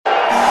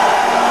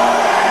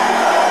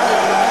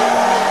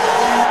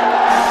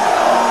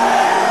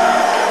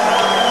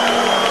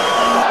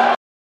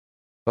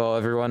Hello,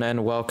 everyone,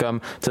 and welcome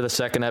to the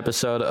second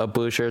episode of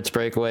Blue Shirts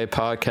Breakaway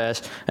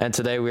Podcast. And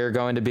today we are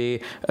going to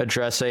be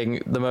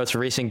addressing the most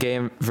recent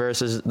game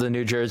versus the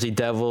New Jersey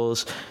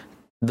Devils,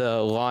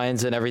 the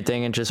lines and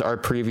everything, and just our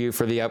preview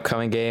for the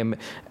upcoming game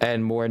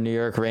and more New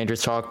York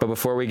Rangers talk. But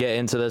before we get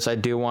into this, I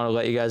do want to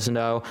let you guys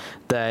know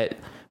that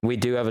we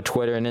do have a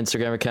Twitter and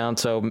Instagram account,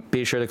 so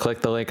be sure to click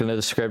the link in the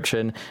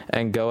description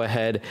and go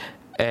ahead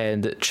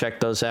and check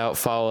those out.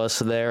 Follow us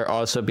there.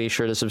 Also, be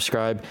sure to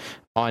subscribe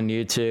on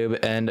YouTube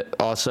and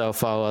also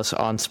follow us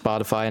on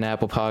Spotify and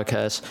Apple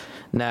Podcasts.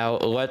 Now,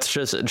 let's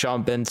just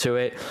jump into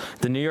it.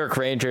 The New York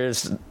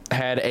Rangers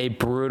had a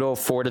brutal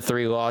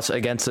 4-3 loss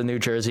against the New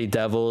Jersey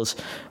Devils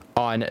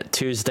on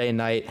Tuesday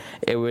night.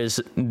 It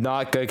was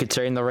not good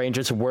considering the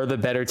Rangers were the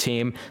better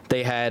team.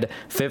 They had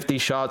 50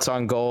 shots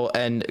on goal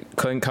and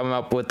couldn't come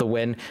up with the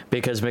win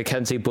because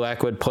Mackenzie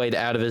Blackwood played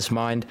out of his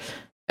mind.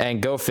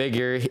 And go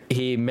figure,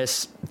 he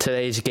missed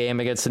today's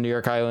game against the New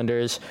York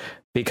Islanders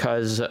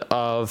because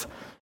of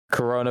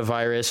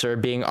coronavirus or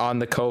being on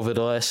the COVID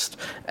list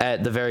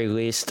at the very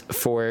least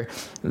for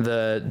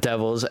the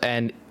Devils.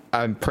 And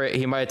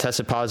he might have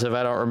tested positive.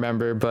 I don't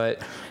remember,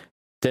 but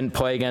didn't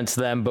play against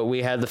them. But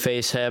we had to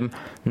face him.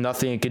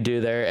 Nothing he could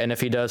do there. And if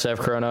he does have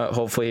corona,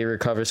 hopefully he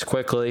recovers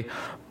quickly.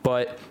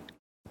 But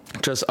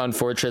just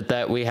unfortunate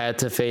that we had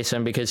to face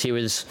him because he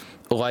was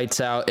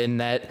lights out in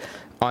net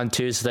on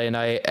Tuesday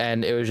night,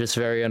 and it was just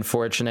very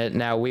unfortunate.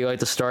 Now, we like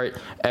to start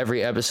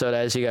every episode,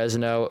 as you guys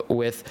know,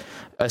 with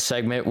a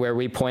segment where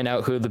we point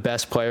out who the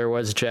best player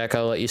was. Jack,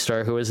 I'll let you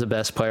start. Who was the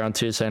best player on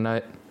Tuesday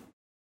night?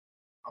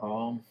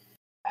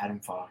 Adam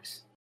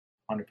Fox,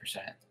 100%.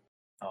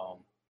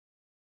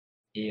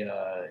 He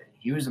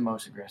was the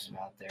most aggressive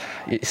out there.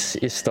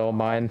 You stole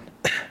mine.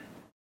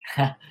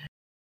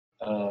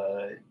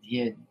 He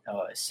had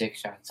 6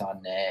 shots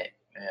on net,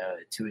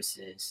 2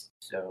 assists.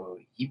 So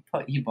he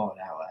balled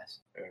out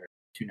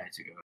 2 nights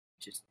ago.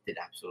 Just did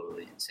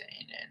absolutely insane,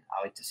 and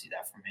I like to see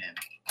that from him.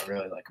 I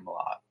really like him a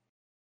lot.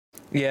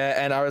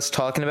 Yeah, and I was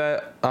talking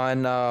about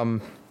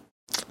on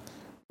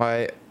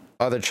my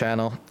other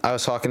channel, I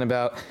was talking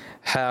about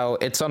how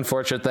it's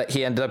unfortunate that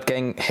he ended up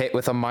getting hit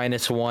with a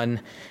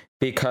 -1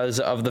 because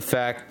of the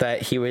fact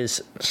that he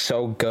was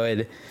so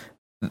good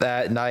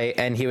that night,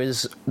 and he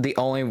was the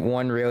only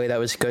one really that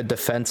was good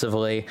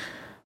defensively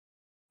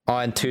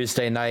on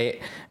Tuesday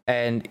night.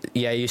 And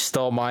yeah, you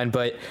stole mine,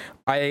 but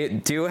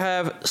I do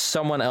have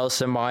someone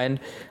else in mind.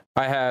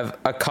 I have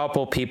a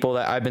couple people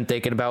that I've been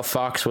thinking about.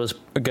 Fox was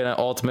gonna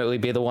ultimately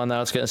be the one that I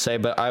was gonna say,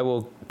 but I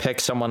will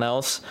pick someone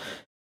else,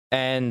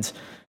 and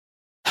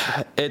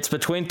it's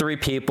between 3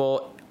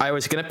 people. I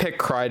was gonna pick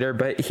Kreider,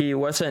 but he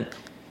wasn't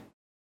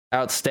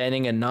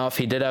outstanding enough.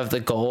 He did have the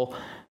goal.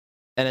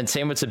 And then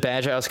same with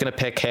Zibanejad, I was going to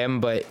pick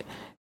him, but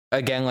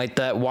again, like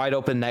that wide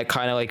open net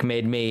kind of like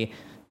made me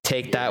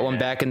take that one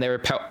back, and they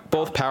were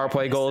both power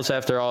play goals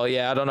after all.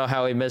 Yeah, I don't know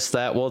how he missed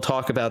that. We'll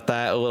talk about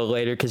that a little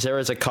later because there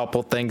was a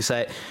couple things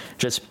that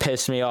just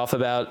pissed me off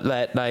about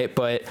that night,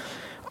 but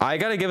I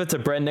got to give it to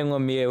Brendan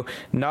Lemieux,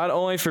 not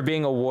only for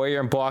being a warrior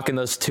and blocking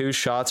those 2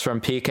 shots from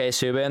PK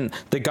Subban.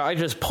 The guy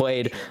just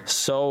played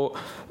so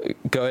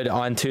good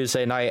on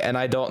Tuesday night, and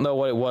I don't know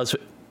what it was,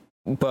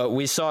 but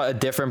we saw a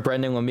different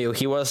Brendan Lemieux.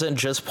 He wasn't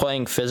just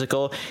playing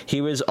physical.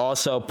 He was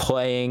also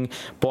playing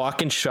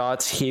blocking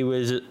shots. He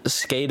was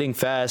skating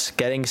fast,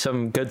 getting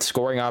some good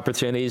scoring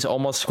opportunities,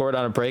 almost scored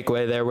on a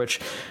breakaway there, which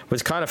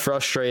was kind of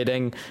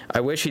frustrating.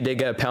 I wish he did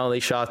get a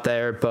penalty shot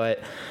there, but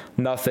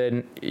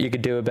nothing you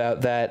could do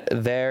about that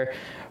there.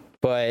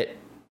 But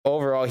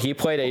overall, he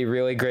played a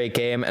really great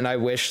game, and I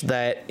wish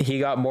that he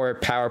got more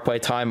power play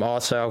time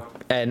also,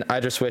 and I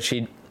just wish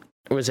he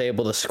was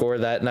able to score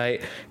that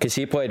night because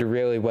he played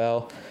really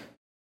well.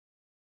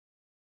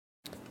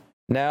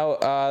 Now,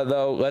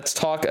 though, let's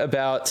talk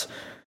about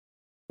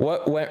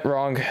what went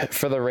wrong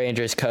for the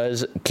Rangers,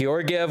 because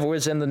Georgiev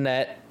was in the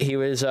net. He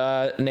was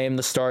named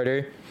the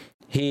starter.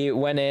 He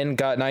went in,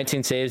 got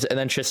 19 saves, and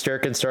then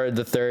Shesterkin started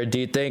the third. Do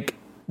you think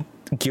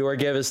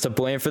Georgiev is to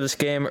blame for this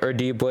game, or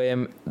do you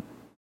blame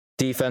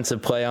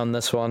defensive play on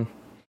this one?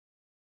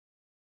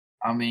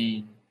 I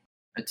mean,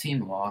 a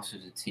team loss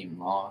is a team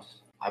loss.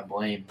 I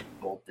blame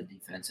both the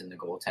defense and the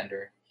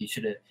goaltender. He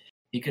could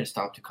have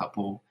stopped a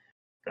couple,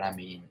 but I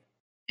mean,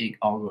 it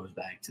all goes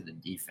back to the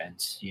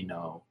defense. You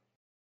know,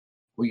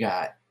 we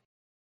got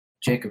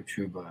Jacob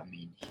Trouba. I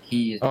mean,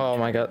 he is. Oh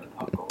my God,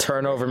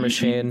 turnover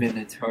machine. He's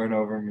been a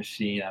turnover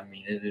machine. I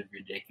mean, it is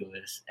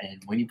ridiculous.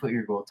 And when you put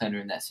your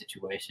goaltender in that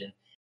situation,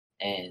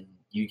 and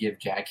you give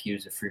Jack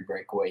Hughes a free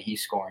breakaway,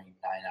 he's scoring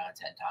 9 out of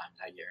 10 times.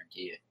 I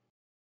guarantee it.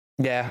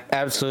 Yeah,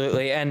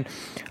 absolutely. And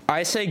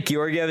I say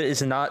Georgiev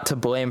is not to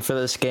blame for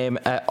this game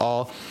at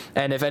all.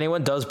 And if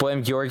anyone does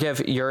blame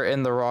Georgiev, you're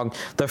in the wrong.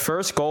 The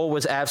first goal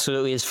was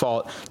absolutely his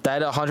fault.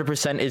 That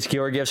 100% is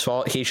Georgiev's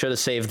fault. He should have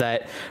saved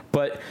that.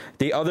 But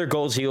the other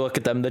goals, you look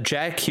at them. The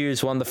Jack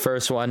Hughes one, the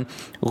first one.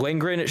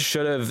 Lindgren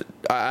should have,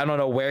 I don't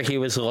know where he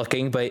was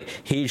looking, but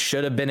he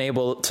should have been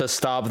able to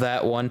stop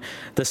that one.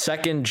 The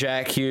second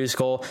Jack Hughes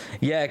goal,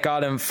 yeah, it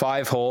got him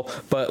 5-hole,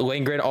 but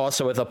Lindgren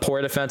also with a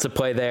poor defensive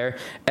play there.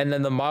 And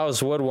then the Miles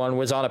Charles Wood one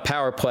was on a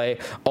power play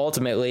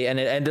ultimately, and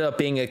it ended up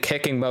being a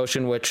kicking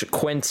motion, which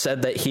Quinn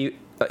said that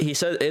he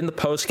said in the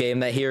post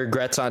game that he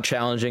regrets not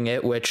challenging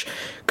it, which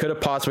could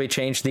have possibly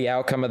changed the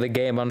outcome of the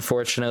game,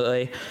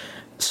 unfortunately.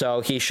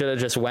 So he should have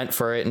just went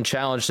for it and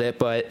challenged it.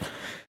 But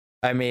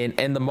I mean,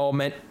 in the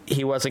moment,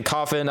 he wasn't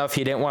confident enough.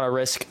 He didn't want to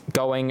risk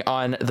going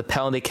on the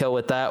penalty kill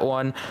with that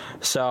one.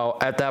 So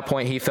at that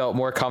point, he felt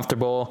more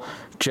comfortable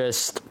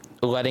just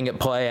letting it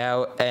play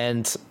out,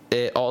 and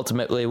it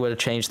ultimately would have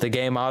changed the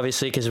game,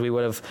 obviously, because we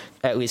would have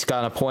at least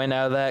gotten a point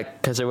out of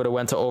that because it would have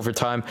went to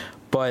overtime.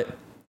 But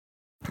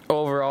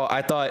overall,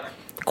 I thought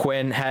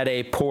Quinn had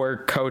a poor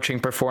coaching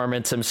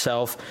performance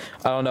himself.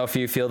 I don't know if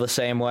you feel the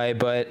same way,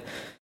 but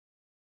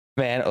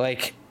man,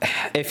 like,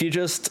 if you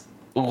just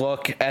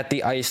look at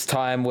the ice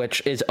time,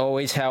 which is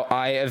always how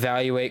I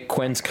evaluate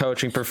Quinn's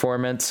coaching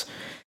performance,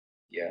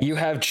 you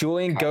have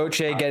Julian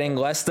Gauthier getting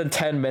less than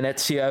 10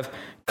 minutes. You have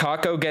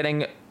Kakko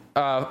getting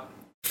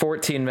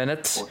 14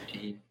 minutes.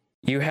 14.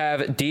 You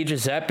have Di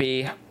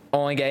Giuseppe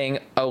only getting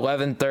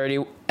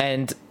 11:30,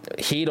 and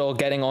Hedel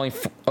getting only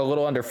a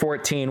little under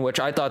 14, which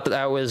I thought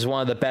that was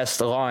one of the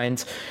best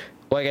lines.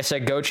 Like I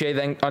said, Gauthier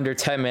then under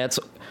 10 minutes.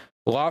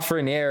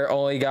 Lafreniere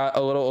only got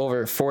a little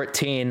over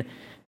 14.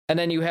 And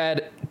then you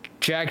had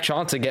Jack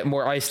Johnson get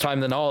more ice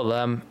time than all of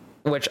them,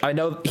 which I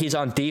know he's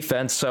on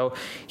defense, so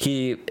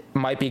he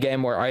might be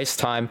getting more ice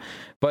time.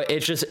 But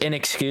it's just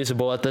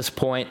inexcusable at this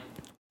point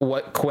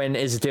what Quinn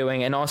is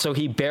doing. And also,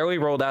 he barely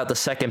rolled out the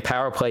second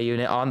power play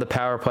unit on the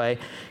power play.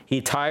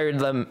 He tired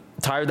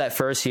that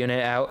first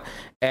unit out,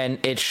 and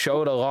it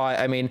showed a lot.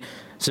 I mean,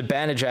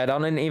 Zibanejad, I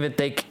don't even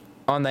think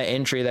on that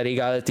injury that he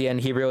got at the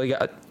end, he really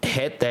got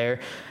hit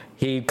there.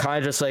 He kind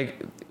of just like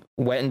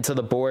went into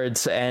the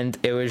boards, and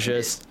it was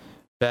just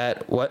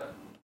bad. What?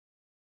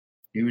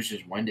 He was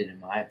just winded, in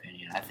my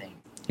opinion, I think.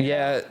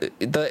 Yeah,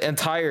 the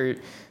entire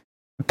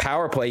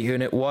power play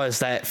unit was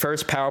that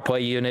first power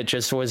play unit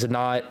just was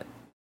not.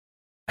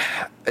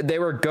 They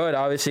were good,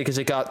 obviously, because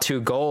it got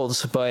 2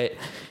 goals, but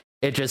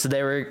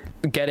they were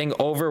getting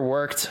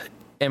overworked,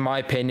 in my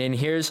opinion.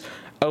 Here's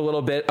a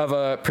little bit of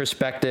a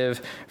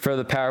perspective for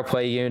the power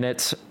play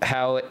units,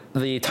 how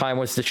the time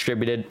was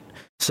distributed.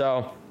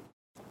 So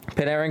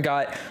Panarin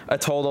got a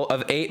total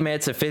of 8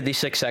 minutes and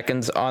 56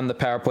 seconds on the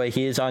power play.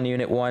 He is on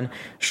Unit 1.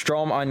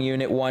 Strome on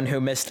Unit 1, who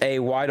missed a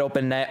wide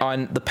open net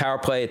on the power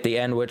play at the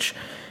end, which,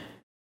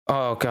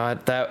 oh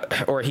God,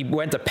 or he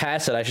went to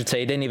pass it, I should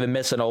say. He didn't even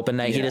miss an open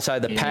net. He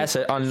decided to pass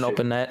it on an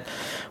open net,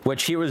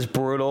 which he was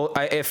brutal.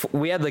 If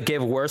we had to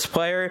give worst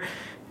player,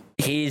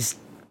 he's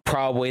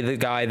probably the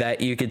guy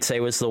that you could say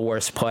was the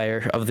worst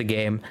player of the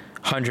game,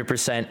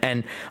 100%.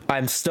 And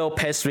I'm still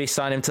pissed we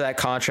signed him to that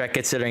contract,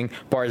 considering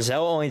Barzal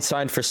only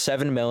signed for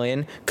 $7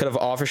 million, could have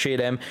offer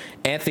sheeted him.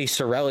 Anthony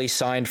Cirelli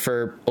signed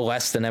for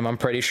less than him, I'm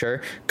pretty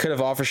sure, could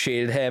have offer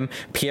sheeted him.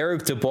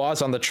 Pierre-Luc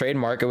Dubois on the trade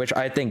market, which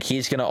I think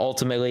he's going to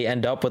ultimately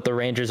end up with the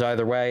Rangers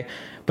either way.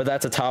 But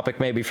that's a topic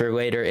maybe for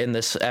later in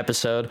this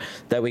episode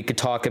that we could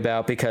talk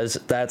about, because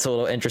that's a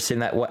little interesting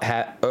that what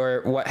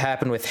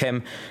happened with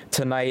him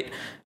tonight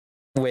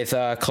with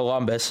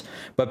Columbus.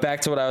 But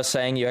back to what I was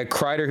saying, you had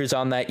Kreider, who's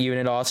on that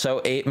unit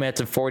also, 8 minutes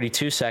and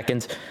 42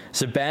 seconds.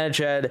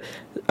 Zibanejad,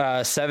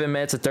 7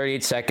 minutes and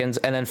 38 seconds.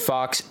 And then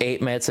Fox,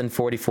 8 minutes and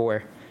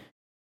 44.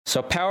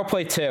 So power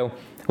play 2,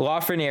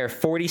 Lafreniere,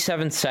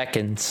 47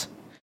 seconds.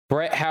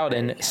 Brett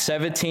Howden,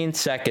 17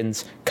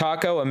 seconds.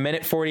 Kakko,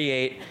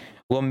 1:48.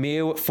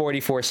 Lemieux,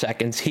 44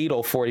 seconds.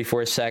 Hedel,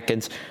 44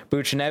 seconds.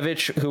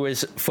 Buchnevich, who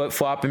is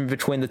flip-flopping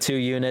between the 2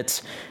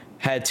 units,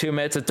 had 2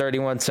 minutes and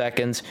 31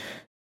 seconds.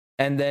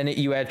 And then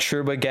you had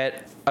Trouba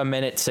get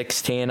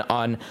 1:16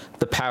 on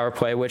the power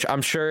play, which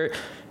I'm sure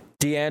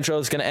D'Angelo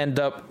is going to end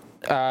up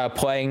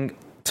playing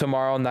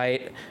tomorrow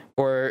night,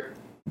 or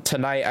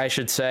tonight, I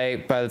should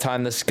say, by the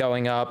time this is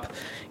going up.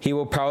 He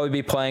will probably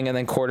be playing and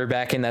then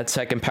quarterbacking that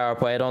second power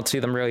play. I don't see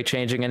them really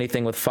changing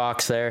anything with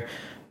Fox there.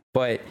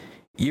 But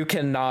you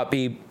cannot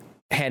be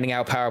handing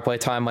out power play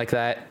time like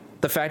that.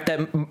 The fact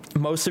that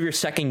most of your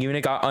second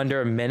unit got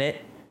under a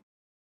minute.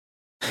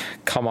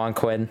 Come on,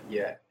 Quinn.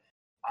 Yeah.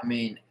 I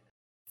mean,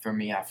 for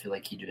me, I feel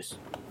like he just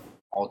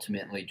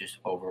ultimately just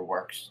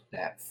overworks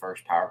that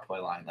first power play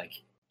line. Like,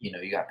 you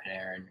got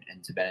Panarin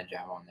and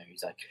Zibanejad on there.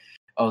 He's like,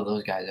 oh,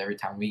 those guys, every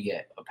time we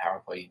get a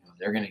power play,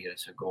 they're going to get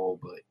us a goal.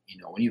 But,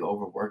 when you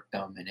overwork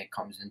them and it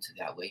comes into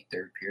that late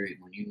third period,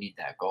 when you need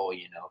that goal,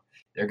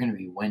 they're going to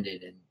be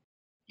winded. And,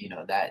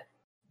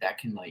 that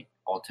can, like,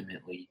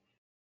 ultimately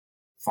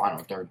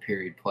final third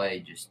period play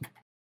just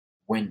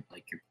win.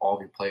 Like, all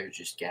of your players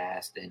just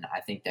gassed. And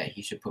I think that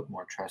he should put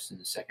more trust in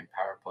the second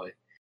power play,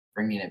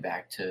 bringing it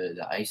back to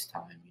the ice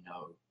time,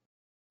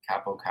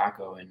 Capo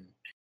Kakko and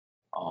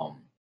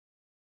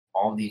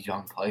all these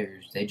young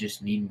players, they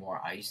just need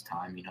more ice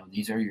time.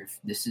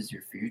 This is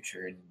your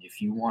future. And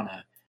if you want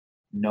to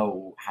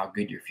know how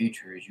good your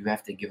future is, you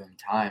have to give him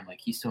time.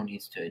 Like, he still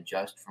needs to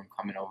adjust from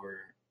coming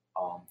over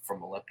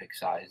from Olympic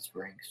sized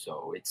rink.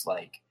 So it's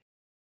like,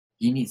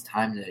 he needs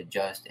time to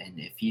adjust. And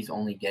if he's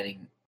only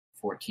getting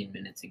 14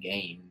 minutes a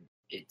game,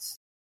 it's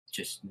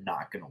just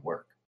not going to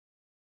work.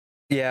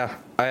 Yeah,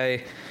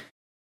 I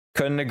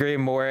couldn't agree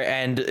more.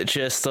 And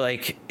just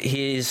like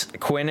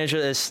Quinn is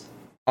just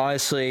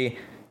honestly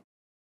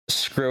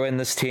screwing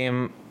this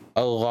team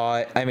a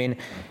lot. I mean,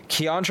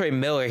 Keandre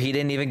Miller, he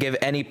didn't even give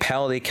any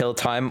penalty kill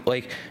time.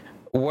 Like,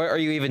 what are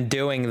you even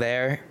doing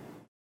there?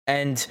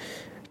 And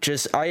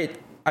just I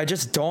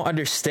just don't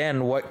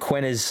understand what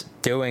Quinn is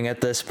doing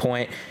at this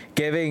point.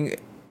 Giving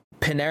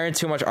Panarin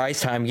too much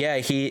ice time. Yeah,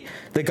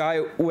 the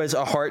guy was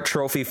a Hart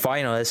Trophy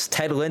finalist,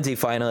 Ted Lindsay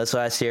finalist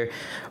last year.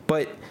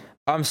 But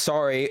I'm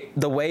sorry,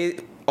 the way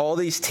all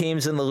these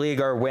teams in the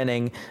league are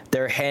winning,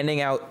 they're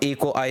handing out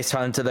equal ice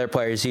time to their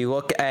players. You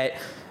look at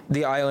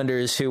the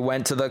Islanders, who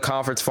went to the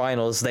conference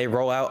finals, they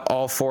roll out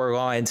all four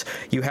lines.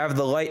 You have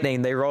the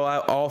Lightning, they roll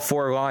out all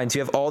four lines.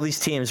 You have all these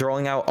teams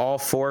rolling out all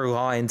four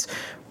lines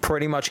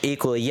pretty much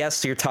equally.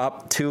 Yes, your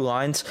top two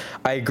lines,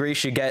 I agree,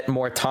 should get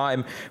more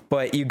time,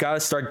 but you got to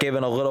start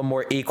giving a little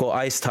more equal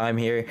ice time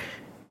here.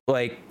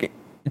 Like,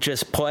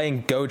 just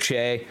playing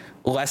Gauthier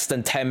less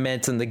than 10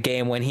 minutes in the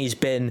game when he's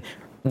been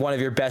one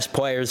of your best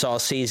players all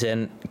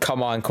season.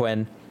 Come on,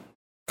 Quinn.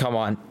 Come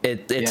on.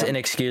 It's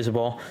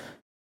inexcusable.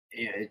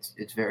 Yeah,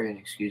 it's very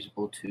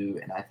inexcusable too,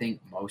 and I think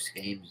most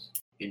games,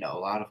 a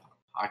lot of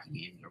hockey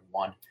games are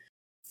won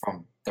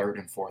from third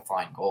and fourth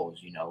line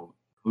goals.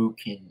 Who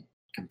can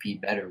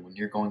compete better when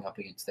you're going up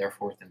against their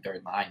fourth and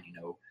third line?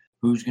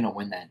 Who's going to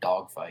win that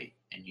dogfight?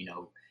 And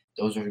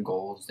those are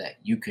goals that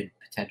you could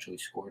potentially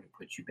score to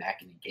put you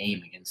back in the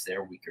game against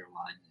their weaker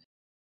line.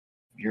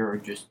 If you're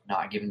just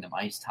not giving them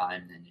ice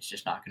time, then it's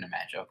just not going to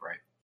match up right.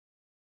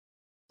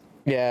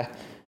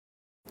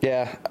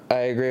 Yeah, I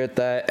agree with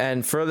that.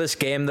 And for this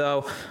game,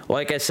 though,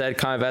 like I said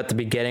kind of at the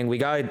beginning,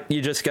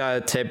 you just got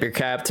to tip your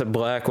cap to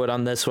Blackwood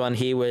on this one.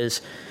 He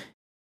was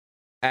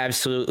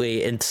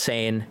absolutely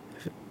insane.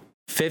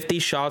 50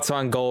 shots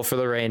on goal for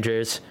the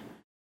Rangers,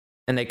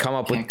 and they come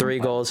up with 3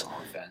 goals.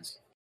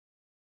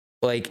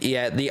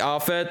 The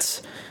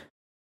offense,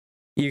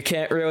 you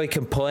can't really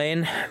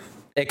complain,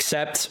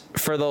 except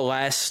for the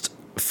last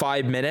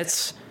 5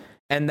 minutes,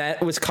 and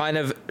that was kind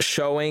of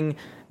showing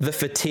the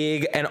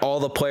fatigue and all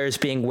the players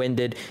being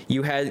winded.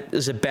 You had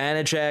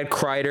Zibanejad,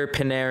 Kreider,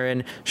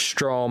 Panarin,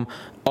 Strome,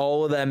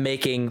 all of them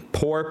making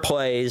poor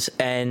plays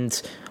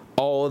and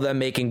all of them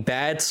making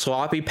bad,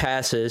 sloppy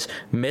passes,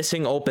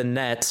 missing open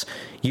nets.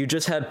 You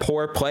just had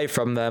poor play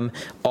from them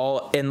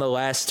all in the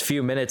last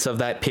few minutes of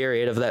that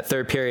period, of that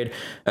third period,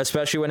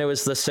 especially when it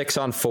was the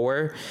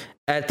 6-on-4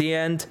 at the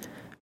end.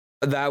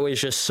 That was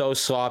just so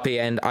sloppy,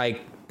 and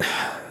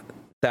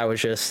that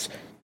was just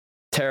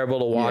terrible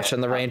to watch,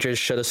 and the Rangers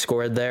should have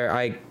scored there.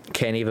 I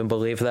can't even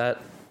believe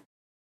that.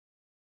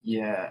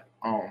 Yeah,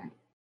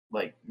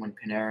 like when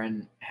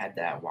Panarin had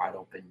that wide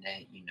open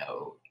net,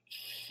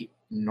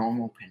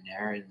 normal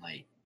Panarin,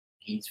 like,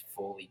 he's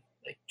fully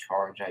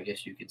charged, I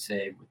guess you could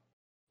say.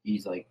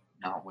 He's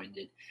not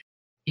winded.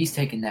 He's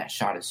taking that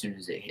shot as soon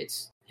as it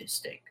hits his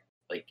stick.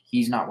 Like,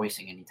 he's not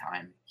wasting any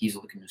time. He's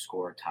looking to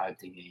score, tie up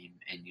the game,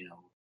 and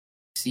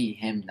see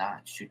him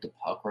not shoot the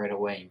puck right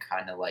away and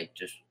kind of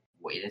just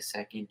wait a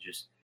second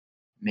just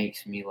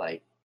makes me I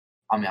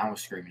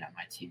was screaming at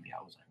my TV.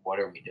 I was like, what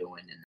are we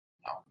doing? And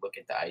look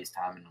at the ice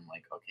time, and I'm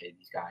like, okay,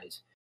 these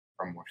guys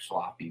are more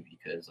sloppy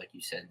because, like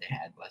you said, they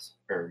had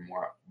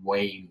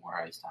way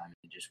more ice time.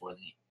 It just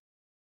wasn't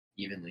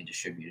evenly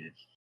distributed.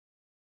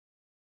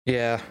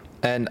 Yeah,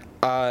 and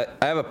I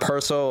have a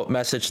personal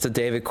message to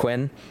David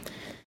Quinn.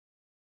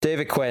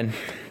 David Quinn,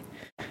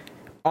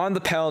 on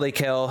the penalty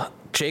kill,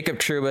 Jacob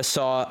Trouba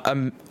saw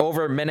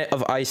over a minute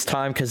of ice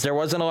time because there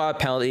wasn't a lot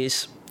of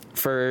penalties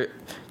for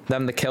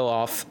them to kill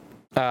off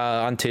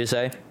on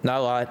Tuesday. Not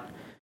a lot.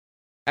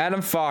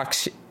 Adam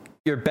Fox,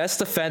 your best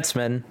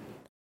defenseman,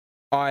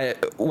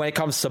 when it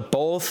comes to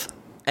both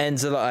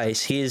ends of the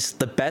ice. He's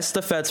the best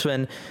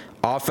defenseman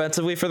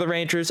offensively for the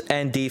Rangers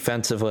and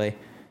defensively.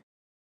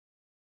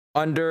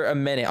 Under a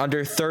minute,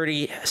 under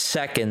 30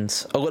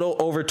 seconds, a little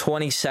over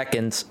 20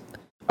 seconds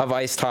of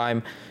ice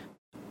time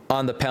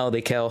on the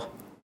penalty kill.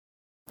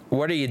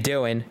 What are you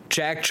doing?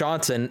 Jack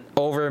Johnson,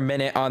 over a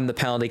minute on the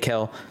penalty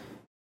kill.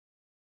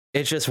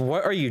 It's just,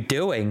 what are you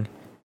doing?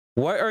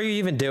 What are you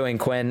even doing,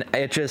 Quinn?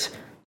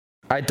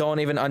 I don't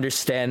even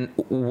understand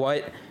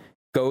what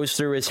goes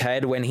through his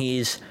head when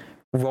he's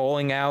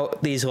rolling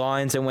out these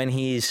lines and when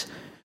he's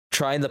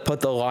trying to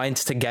put the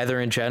lines together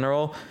in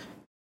general.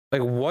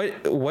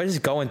 What is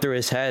going through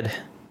his head?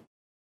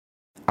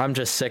 I'm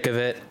just sick of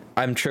it.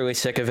 I'm truly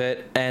sick of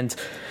it. And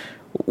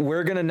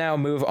we're going to now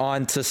move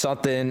on to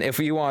something. If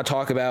you want to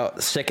talk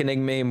about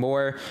sickening me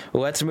more,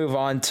 let's move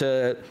on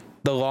to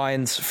the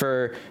lines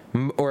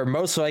or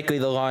most likely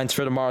the lines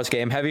for tomorrow's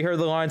game. Have you heard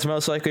the lines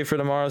most likely for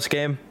tomorrow's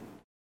game?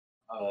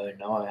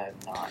 No, I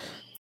have not.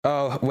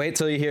 Oh, wait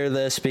till you hear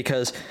this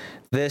because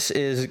this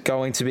is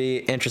going to be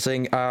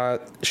interesting.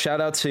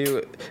 Shout out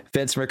to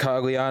Vince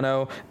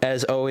Mercogliano,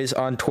 as always,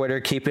 on Twitter,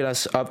 keeping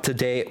us up to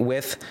date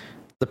with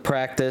the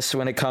practice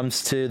when it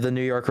comes to the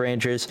New York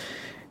Rangers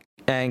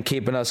and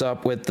keeping us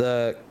up with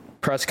the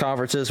press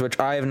conferences, which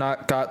I have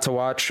not got to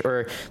watch,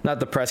 or not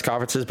the press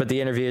conferences, but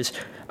the interviews.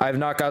 I have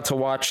not got to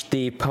watch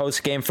the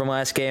post game from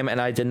last game, and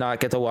I did not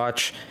get to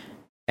watch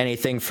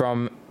anything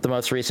from the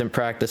most recent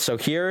practice. So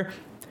here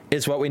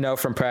is what we know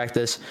from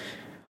practice.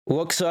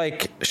 Looks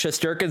like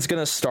Shesterkin's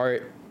going to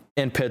start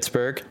in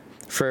Pittsburgh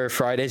for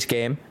Friday's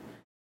game.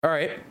 All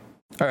right.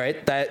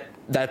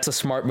 That's a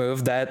smart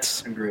move.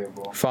 That's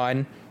Agreeable.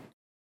 fine.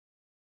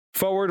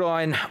 Forward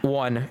line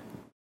 1.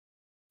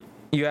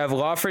 You have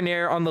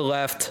Lafreniere on the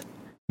left,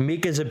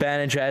 Mika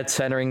Zibanejad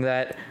centering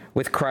that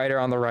with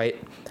Kreider on the right.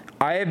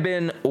 I have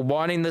been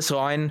wanting this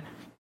line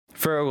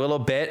for a little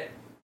bit,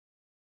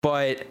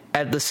 but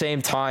at the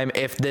same time,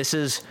 if this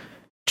is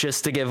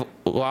just to give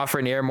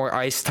Lafreniere more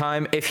ice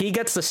time, if he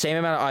gets the same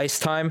amount of ice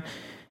time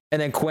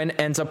and then Quinn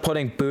ends up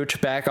putting Booch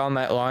back on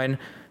that line,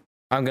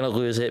 I'm going to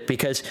lose it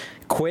because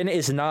Quinn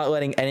is not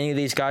letting any of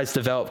these guys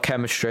develop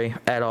chemistry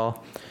at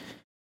all.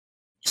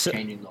 So,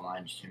 changing the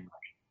lines too much.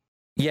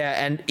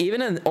 yeah, and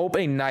even in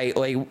opening night,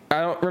 like,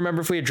 I don't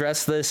remember if we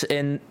addressed this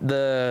in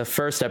the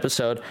first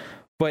episode,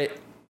 but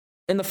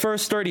in the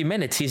first 30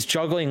 minutes, he's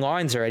juggling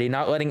lines already,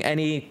 not letting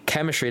any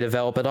chemistry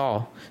develop at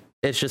all.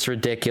 It's just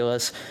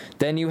ridiculous.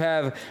 Then you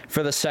have,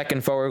 for the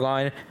second forward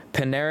line,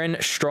 Panarin,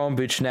 Strome,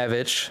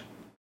 Buchnevich.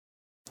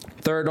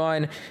 Third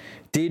line,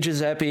 Di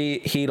Giuseppe,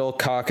 Hedel,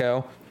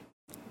 Kakko.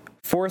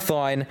 Fourth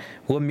line,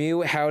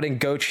 Lemieux, Howden,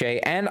 Gauthier.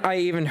 And I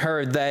even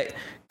heard that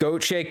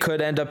Gauthier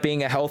could end up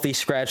being a healthy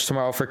scratch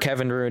tomorrow for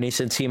Kevin Rooney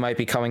since he might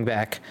be coming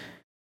back.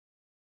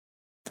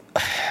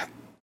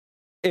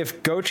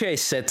 If Gauthier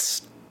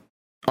sits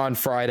on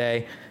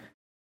Friday,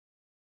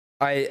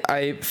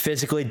 I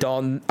physically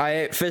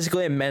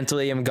and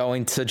mentally am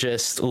going to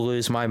just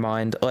lose my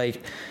mind.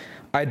 Like,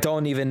 I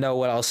don't even know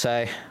what I'll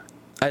say.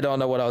 I don't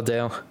know what I'll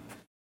do.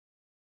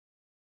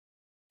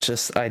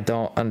 Just, I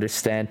don't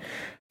understand.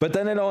 But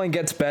then it only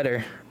gets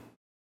better.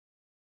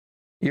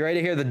 You ready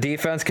to hear the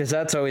defense? Because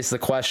that's always the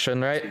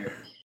question, right?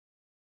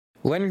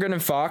 Lindgren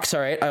and Fox, all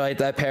right, I like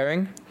that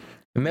pairing.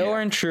 Miller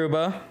and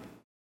Trouba,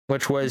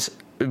 which was,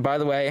 by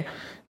the way,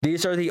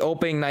 these are the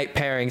opening night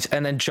pairings.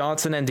 And then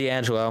Johnson and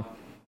D'Angelo.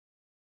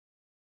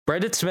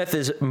 Brendan Smith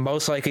is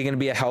most likely going to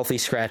be a healthy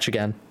scratch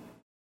again.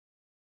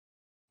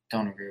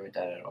 Don't agree with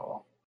that at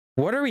all.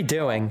 What are we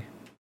doing?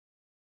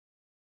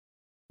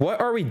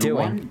 What are we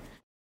doing?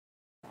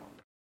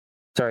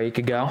 Sorry, you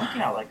could go. One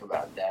thing I like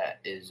about that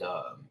is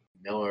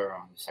Miller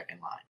on the second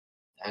line.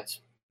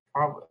 That's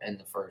probably in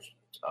the first.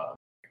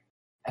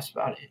 That's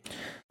about it.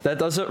 That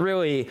doesn't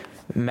really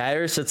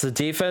matter since the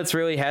defense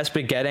really has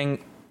been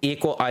getting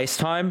equal ice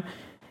time.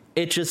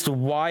 It's just,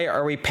 why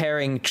are we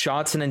pairing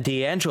Johnson and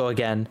D'Angelo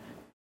again?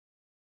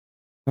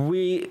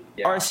 We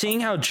are seeing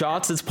how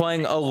Johnson's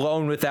playing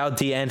alone without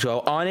D'Angelo.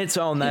 On its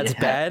own, that's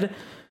bad.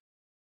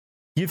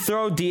 You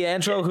throw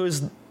D'Angelo,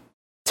 who's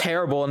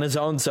terrible in his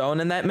own zone,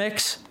 in that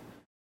mix.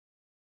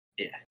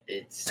 Yeah,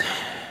 it's...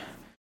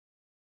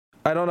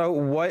 I don't know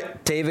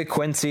what David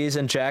Quinn sees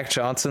in Jack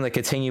Johnson to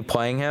continue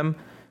playing him,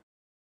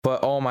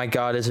 but oh my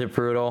god, is it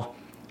brutal.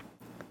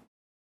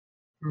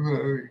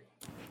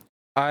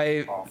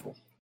 Awful.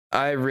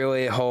 I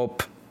really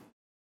hope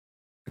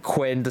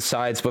Quinn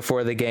decides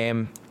before the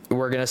game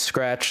we're going to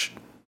scratch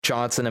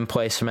Johnson and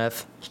play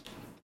Smith.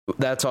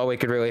 That's all we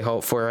could really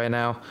hope for right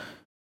now.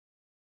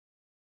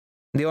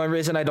 The only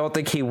reason I don't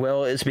think he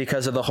will is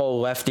because of the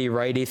whole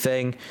lefty-righty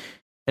thing,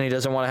 and he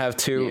doesn't want to have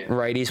two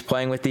righties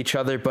playing with each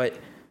other, but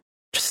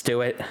just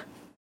do it.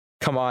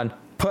 Come on.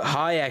 Put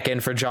Hayek in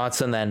for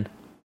Johnson then.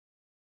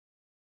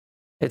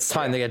 It's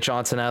time to get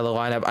Johnson out of the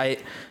lineup.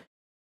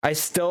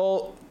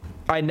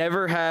 I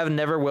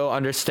never will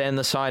understand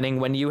the signing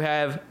when you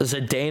have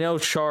Zdeno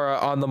Chara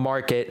on the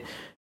market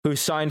who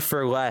signed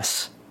for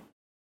less.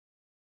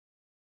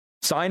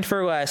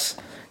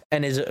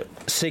 And is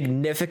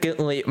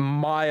significantly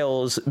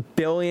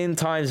billion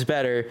times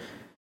better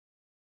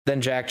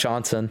than Jack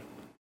Johnson.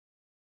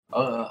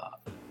 I'm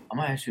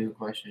gonna ask you a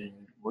question.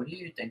 What do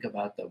you think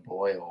about the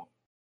Boyle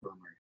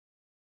rumor?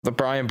 The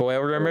Brian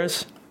Boyle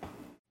rumors?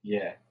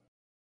 Yeah.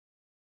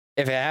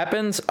 If it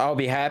happens, I'll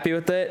be happy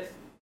with it.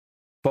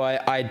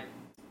 But I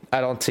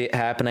don't see it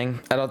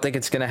happening. I don't think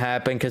it's going to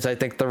happen because I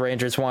think the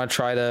Rangers want to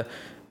try to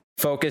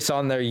focus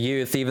on their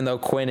youth, even though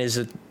Quinn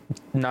is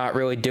not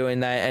really doing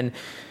that. And,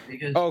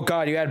 oh,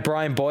 God, you had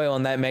Brian Boyle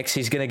in that mix.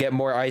 He's going to get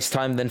more ice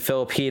time than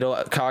Philip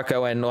Hedel,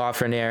 Kakko, and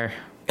Lafreniere.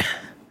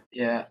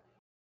 Yeah.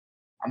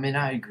 I mean,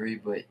 I agree,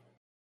 but,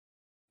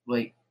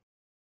 like,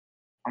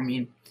 I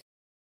mean,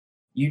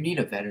 you need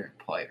a veteran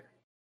player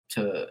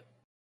to,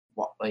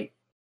 like,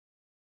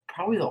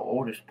 probably the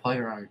oldest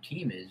player on your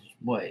team is,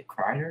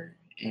 Kreider?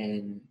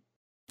 And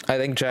I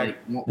think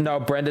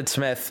Brendan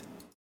Smith.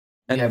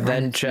 And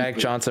then Jack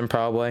Johnson,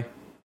 probably.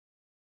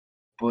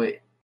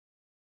 But,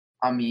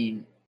 I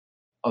mean,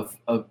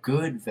 a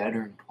good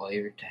veteran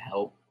player to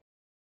help,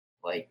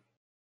 like,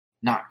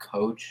 not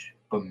coach,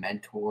 but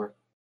mentor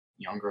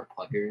younger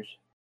players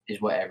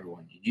is what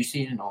everyone needs. You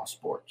see it in all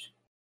sports.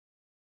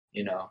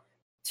 You know,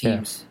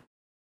 teams,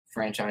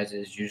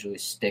 franchises usually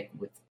stick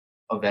with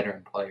a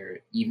veteran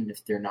player, even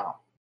if they're not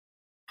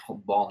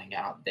balling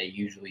out, they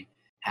usually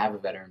have a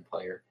veteran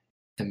player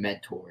to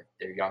mentor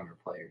their younger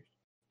players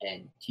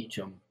and teach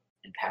them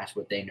and pass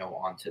what they know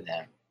on to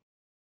them.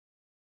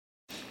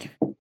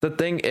 The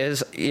thing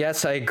is,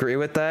 yes, I agree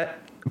with that,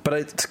 but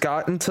it's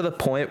gotten to the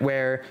point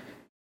where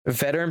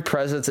veteran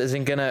presence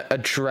isn't going to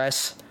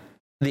address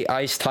the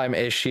ice time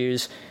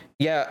issues.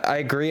 Yeah, I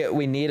agree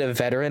we need a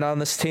veteran on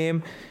this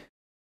team,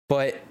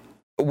 but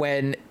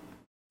when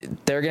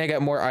they're going to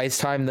get more ice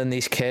time than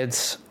these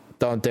kids,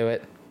 don't do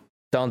it.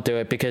 Don't do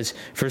it, because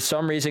for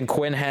some reason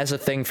Quinn has a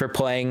thing for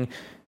playing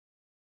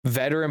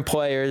veteran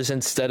players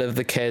instead of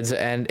the kids,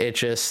 and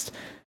it's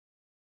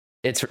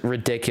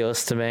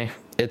ridiculous to me.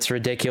 It's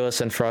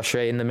ridiculous and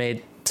frustrating to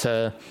me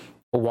to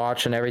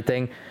watch and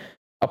everything.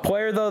 A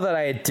player, though, that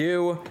I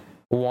do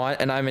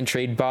want and I'm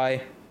intrigued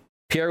by,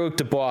 Pierre-Luc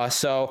Dubois.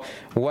 So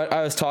what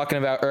I was talking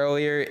about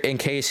earlier, in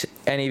case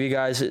any of you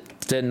guys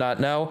did not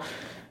know,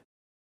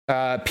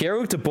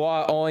 Pierre-Luc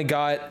Dubois only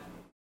got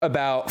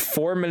about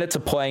 4 minutes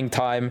of playing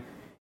time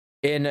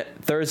in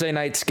Thursday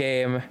night's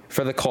game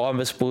for the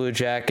Columbus Blue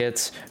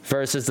Jackets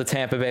versus the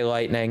Tampa Bay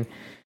Lightning.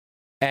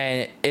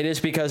 And it is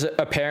because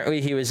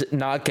apparently he was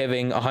not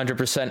giving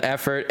 100%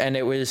 effort, and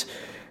it was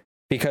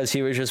because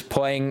he was just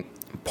playing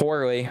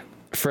poorly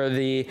for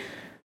the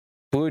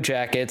Blue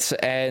Jackets.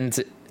 And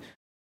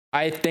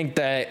I think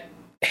that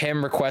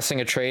him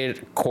requesting a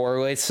trade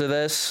correlates to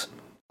this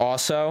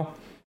also.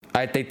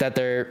 I think that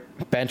they're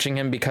benching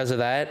him because of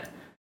that.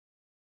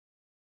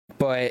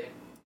 But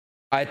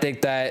I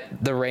think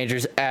that the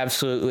Rangers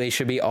absolutely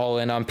should be all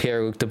in on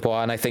Pierre-Luc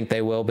Dubois, and I think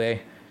they will be.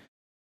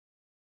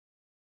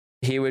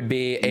 He would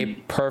be a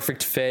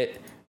perfect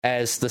fit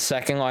as the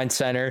second line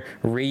center.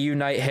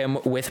 Reunite him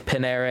with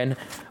Panarin.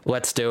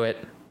 Let's do it.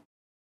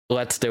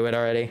 Let's do it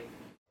already.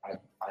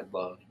 I'd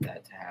love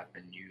that to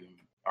happen. You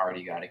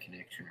already got a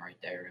connection right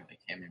there, like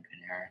him and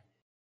Panarin.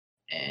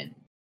 And,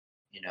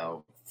 you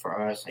know,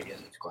 for us, I guess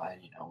it's glad,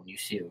 you know, when you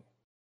see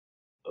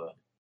a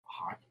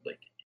hockey, like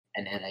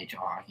an NHL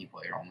hockey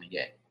player only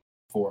get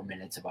 4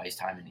 minutes of ice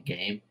time in a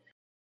game,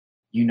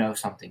 you know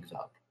something's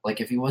up.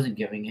 Like, if he wasn't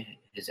giving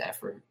his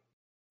effort,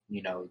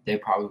 you know, they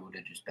probably would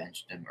have just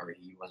benched him, or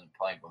he wasn't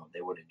playing well,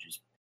 they would have just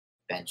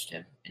benched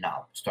him and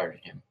not started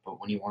him. But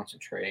when he wants a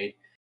trade,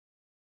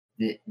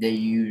 they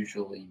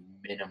usually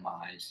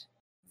minimize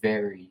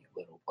very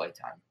little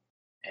playtime.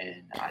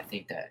 And I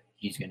think that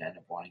he's going to end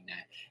up wanting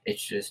that.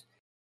 It's just,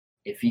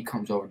 if he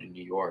comes over to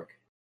New York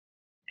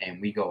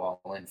and we go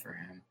all in for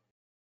him,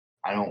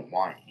 I don't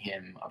want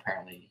him,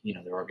 apparently, you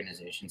know, the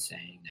organization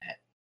saying that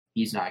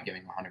he's not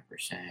giving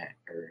 100%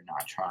 or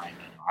not trying.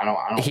 You know,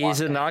 I don't.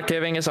 He's not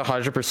giving us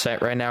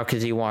 100% right now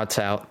because he wants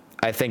out.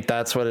 I think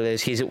that's what it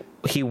is.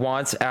 He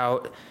wants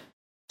out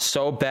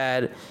so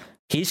bad.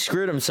 He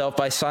screwed himself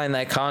by signing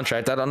that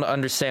contract. I don't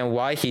understand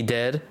why he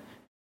did,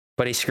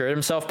 but he screwed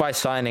himself by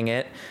signing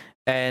it.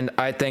 And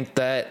I think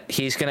that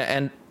he's going to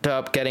end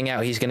up getting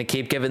out. He's going to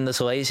keep giving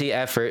this lazy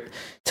effort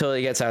till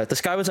he gets out.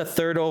 This guy was a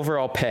 3rd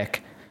overall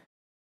pick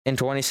in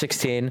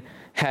 2016,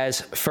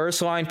 has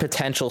first line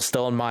potential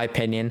still, in my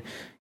opinion.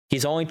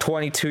 He's only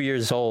 22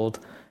 years old.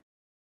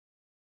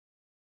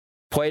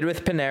 Played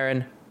with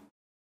Panarin.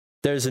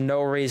 There's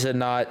no reason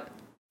not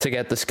to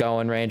get this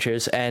going,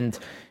 Rangers. And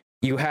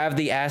you have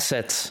the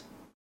assets.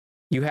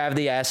 You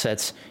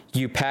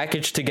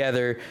package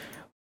together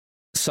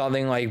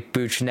something like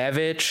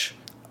Buchnevich,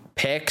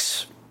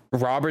 Pix,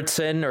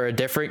 Robertson, or a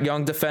different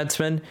young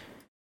defenseman.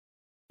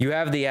 You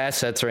have the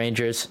assets,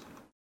 Rangers.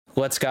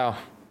 Let's go.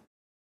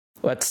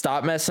 Let's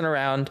stop messing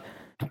around.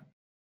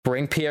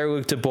 Bring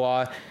Pierre-Luc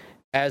Dubois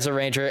as a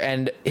Ranger,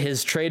 and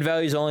his trade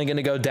value is only going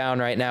to go down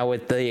right now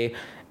with the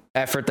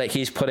effort that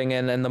he's putting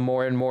in, and the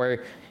more and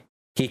more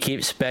he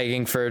keeps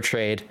begging for a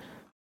trade.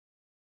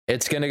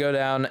 It's going to go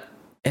down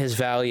his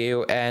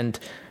value, and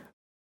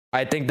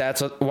I think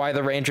that's why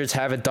the Rangers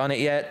haven't done it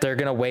yet. They're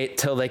going to wait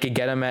till they could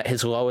get him at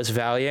his lowest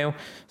value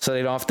so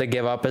they don't have to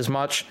give up as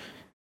much.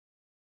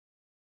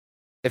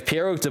 If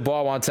Pierre-Luc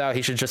Dubois wants out,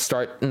 he should just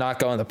start not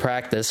going to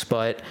practice,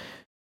 but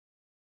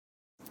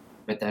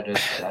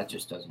that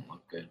just doesn't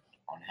look good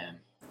on him.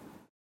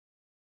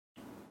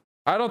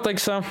 I don't think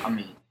so.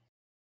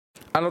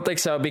 I don't think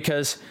so,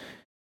 because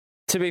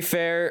to be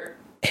fair,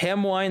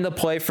 him wanting to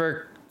play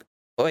for,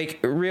 like,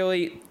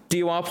 really, do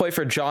you want to play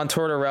for John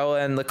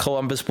Tortorella and the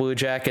Columbus Blue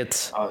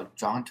Jackets? Oh,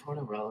 John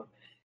Tortorella?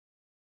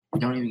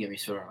 Don't even get me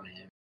started on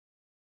him.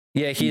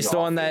 Yeah, he's the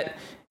one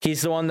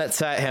that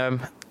sat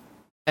him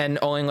and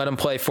only let him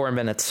play 4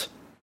 minutes.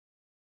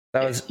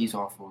 He's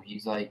awful.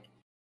 He's like,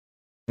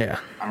 yeah,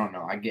 I don't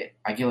know. I get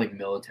like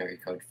military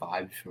code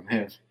vibes from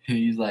him.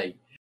 He's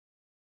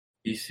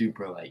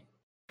super like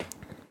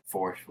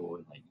forceful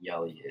and like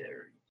yelly,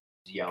 or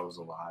yells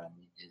a lot. I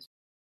mean, his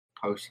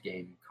post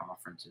game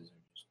conferences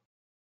are just,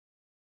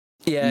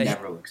 he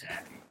never looks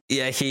happy.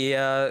 Yeah, he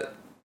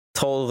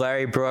told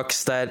Larry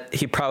Brooks that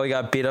he probably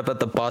got beat up at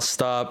the bus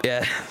stop.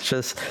 Yeah,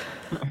 just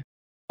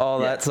all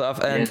that stuff.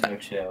 And he has no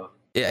chill.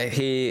 Yeah,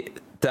 he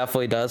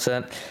definitely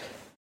doesn't.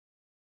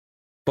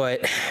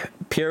 But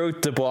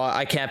Pierre-Luc Dubois,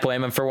 I can't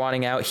blame him for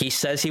wanting out. He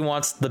says he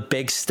wants the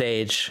big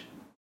stage.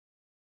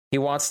 He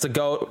wants to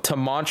go to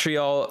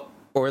Montreal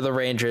or the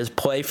Rangers,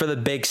 play for the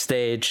big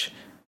stage.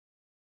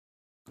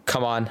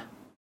 Come on.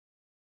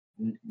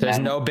 There's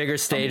no bigger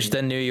stage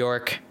than New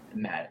York.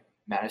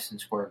 Madison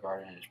Square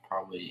Garden is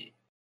probably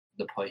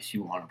the place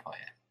you want to play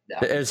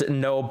at. There's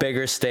no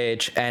bigger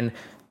stage. And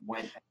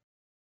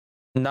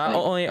not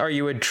only are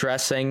you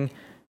addressing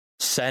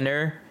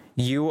center,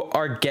 you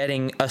are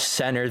getting a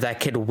center that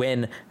could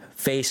win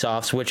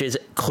faceoffs, which is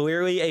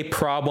clearly a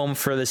problem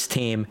for this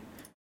team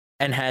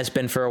and has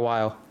been for a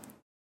while.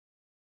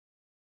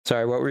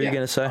 Sorry, what were you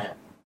going to say?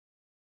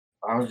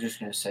 I was just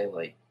going to say,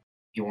 like,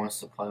 he wants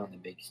to play on the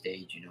big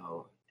stage,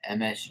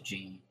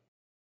 MSG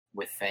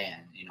with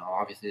fans.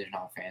 Obviously there's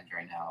not fans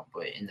right now,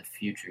 but in the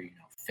future,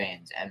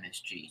 fans,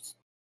 MSGs.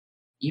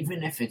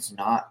 Even if it's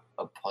not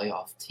a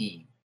playoff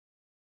team,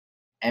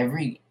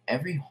 every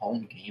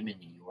home game in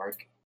New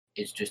York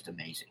is just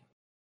amazing.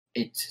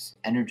 It's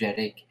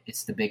energetic.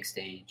 It's the big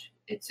stage.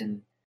 It's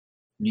in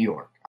New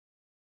York.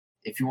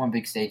 If you want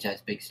big stage,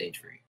 that's big stage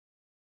for you.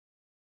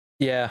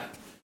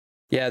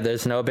 Yeah,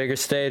 there's no bigger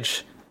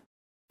stage.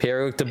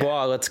 Pierre-Luc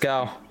Dubois, let's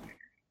go.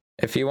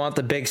 If you want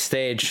the big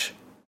stage,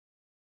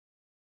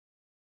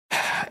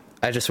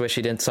 I just wish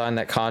he didn't sign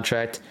that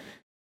contract.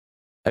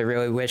 I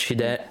really wish he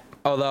didn't.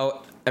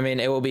 Although,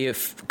 it will be a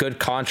good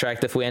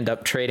contract if we end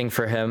up trading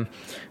for him.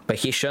 But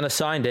he shouldn't have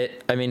signed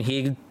it.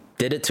 He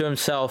did it to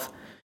himself.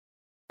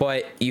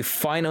 But you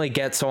finally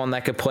get someone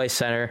that could play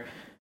center.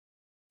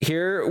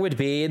 Here would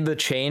be the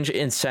change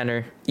in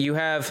center.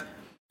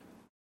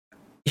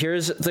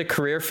 Here's the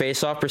career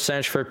faceoff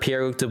percentage for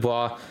Pierre-Luc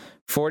Dubois.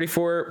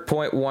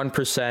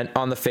 44.1%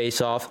 on the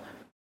faceoff.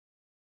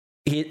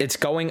 It's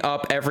going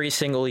up every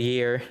single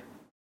year.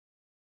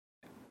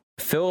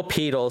 Phil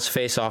Petel's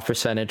faceoff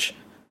percentage,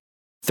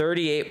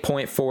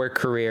 38.4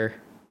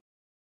 career,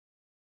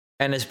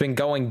 and has been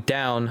going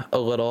down a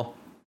little.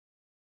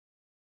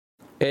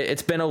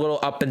 It's been a little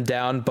up and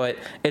down, but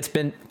it's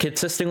been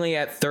consistently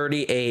at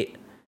 38,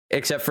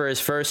 except for his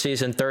first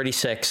season,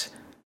 36.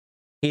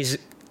 He's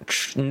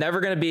never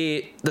going to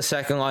be the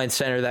second line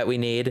center that we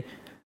need.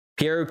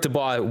 Pierre-Luc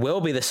Dubois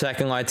will be the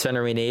second line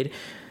center we need.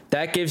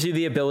 That gives you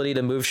the ability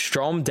to move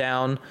Strome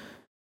down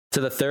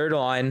to the third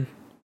line.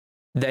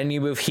 Then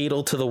you move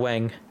Chytil to the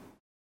wing.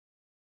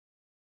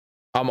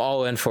 I'm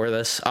all in for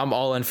this. I'm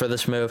all in for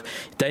this move.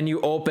 Then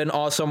you open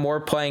also more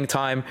playing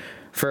time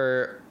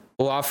for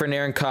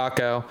Lafreniere and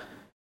Kakko.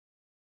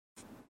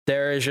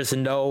 There is just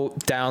no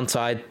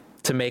downside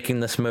to making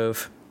this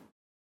move.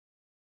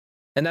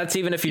 And that's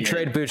even if you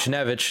trade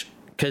Buchnevich,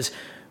 because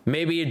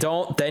maybe you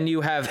don't, then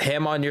you have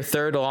him on your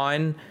third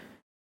line,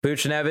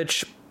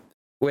 Buchnevich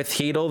with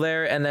Chytil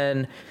there, and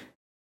then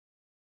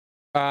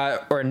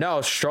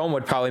Strome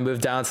would probably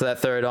move down to that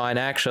third line,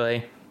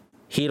 actually.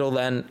 Chytil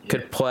then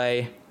could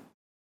play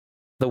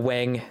the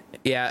wing.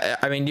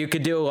 Yeah, you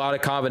could do a lot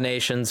of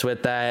combinations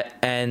with that,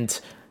 and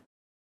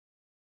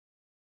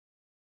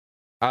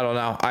I don't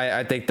know.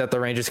 I think that the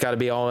Rangers got to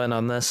be all in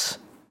on this.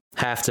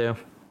 Have to.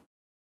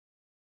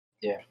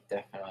 Yeah,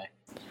 definitely.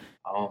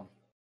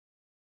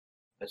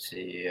 Let's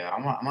see.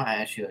 I'm gonna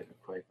ask you a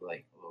quick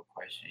little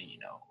question.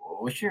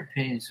 What's your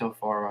opinion so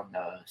far on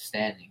the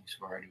standings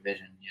for our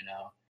division?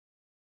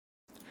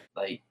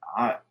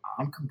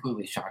 I'm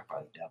completely shocked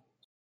by the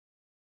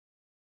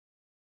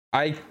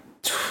Devils.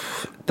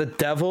 The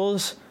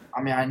Devils.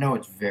 I know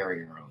it's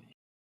very early.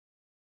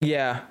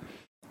 Yeah,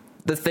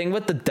 the thing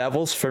with the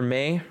Devils for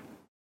me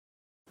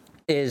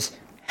is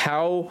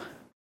how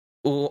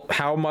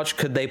much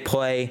could they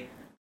play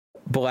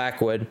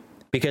Blackwood,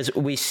 because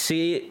we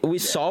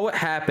saw what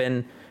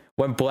happened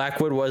when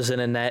Blackwood was in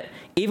a net.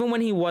 Even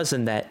when he was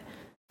in net,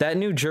 that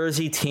New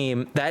Jersey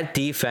team, that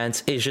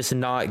defense is just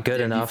not good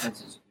enough.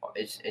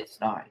 It's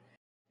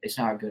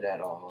not good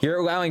at all. You're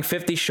allowing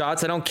 50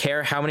 shots. I don't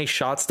care how many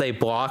shots they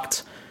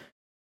blocked.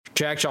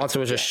 Jack Johnson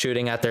was just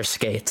shooting at their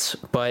skates,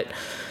 but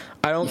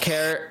I don't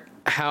care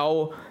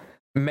how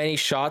many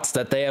shots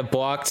that they have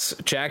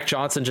blocked. Jack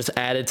Johnson just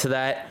added to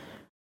that.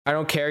 I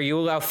don't care. You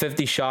allow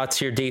 50 shots.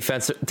 Your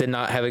defense did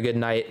not have a good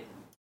night.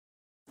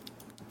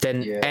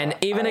 And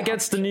even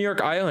against the New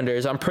York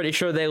Islanders, I'm pretty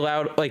sure they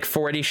allowed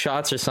 40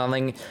 shots or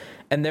something.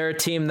 And they're a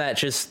team that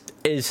just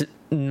is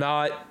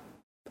not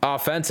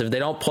offensive. They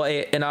don't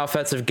play an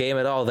offensive game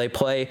at all. They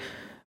play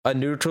a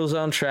neutral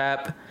zone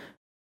trap,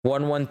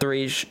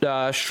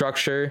 1-1-3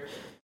 structure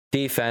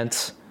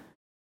defense.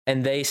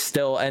 And they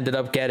still ended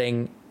up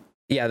getting,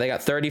 they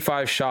got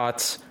 35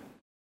 shots.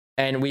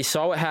 And we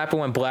saw what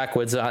happened when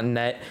Blackwood's on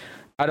net.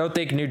 I don't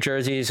think New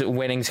Jersey's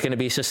winning is going to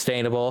be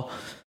sustainable.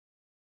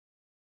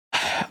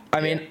 I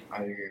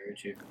agree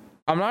with you.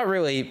 I'm not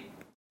really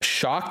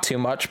shocked too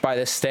much by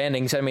the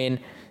standings.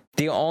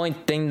 The only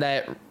thing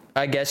that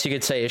I guess you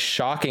could say is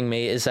shocking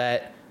me is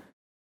that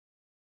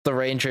the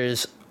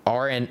Rangers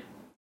aren't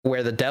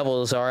where the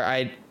Devils are.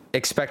 I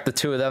expect the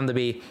two of them to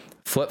be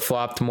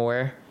flip-flopped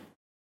more.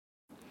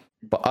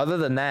 But other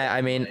than that,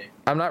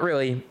 I'm not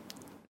really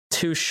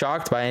too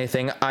shocked by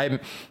anything. I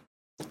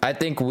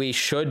think we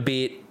should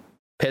beat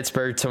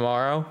Pittsburgh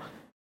tomorrow.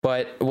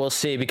 but we'll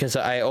see because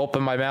I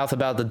opened my mouth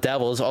about the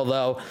Devils.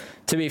 Although,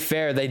 to be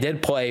fair, they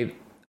did play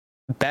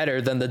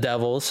better than the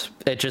Devils.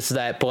 It's just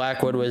that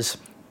Blackwood was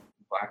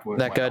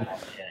that good.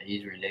 Yeah,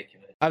 he's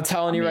ridiculous. I'm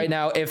telling you right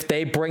now, if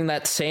they bring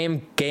that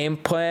same game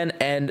plan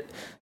and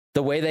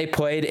the way they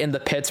played in the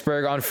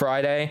Pittsburgh on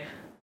Friday,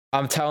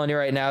 I'm telling you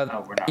right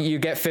now, you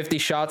get 50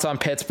 shots on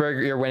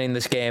Pittsburgh, you're winning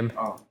this game.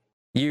 Oh.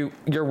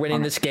 You're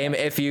winning this game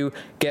if you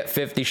get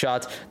 50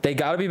 shots. They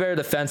got to be better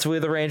defensively,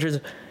 the Rangers.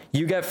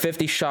 You get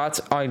 50 shots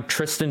on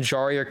Tristan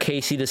Jarry or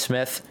Casey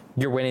DeSmith,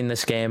 you're winning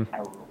this game.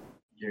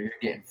 You're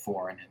getting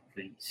 4 in at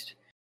least.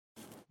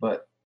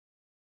 But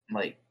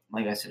like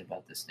I said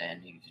about the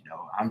standings,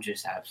 I'm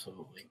just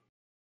absolutely,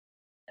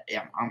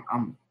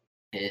 I'm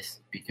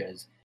pissed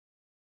because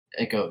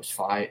it goes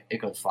Flyers,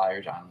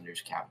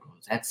 Islanders,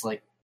 Capitals. That's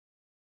like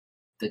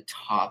the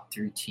top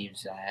 3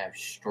 teams that I have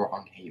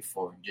strong hate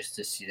for, and just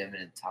to see them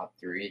in the top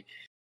 3,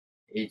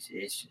 it's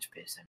just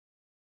pissing.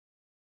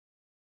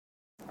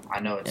 I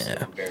know it's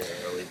still very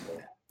early,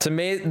 but to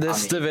me,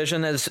 this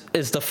division is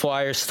the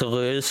Flyers to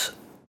lose.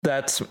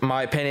 That's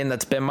my opinion.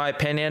 That's been my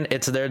opinion.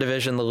 It's their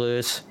division to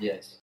lose.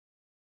 Yes.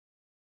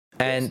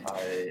 And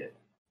I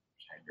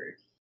agree.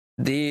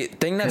 The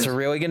thing that's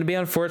really going to be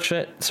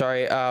unfortunate.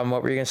 Sorry,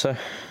 what were you going to say?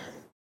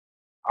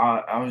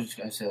 I was just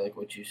going to say like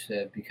what you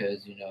said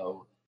because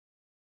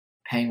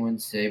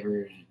Penguins,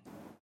 Sabres,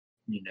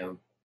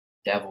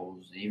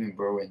 Devils, even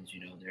Bruins,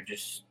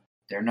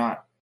 they're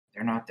not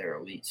their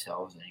elite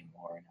selves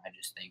anymore, and I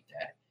just think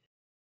that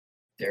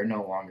they're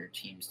no longer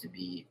teams to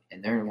be,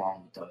 and they're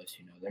along with us.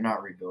 They're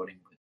not rebuilding,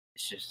 but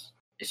it's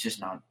just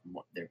not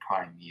their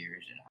prime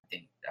years, and I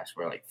think that's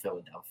where like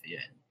Philadelphia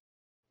and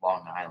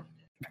Long Island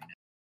is right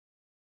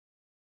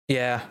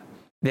now.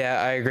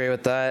 Yeah, I agree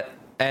with that.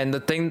 And the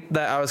thing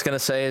that I was going to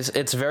say is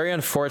it's very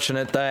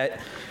unfortunate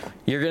that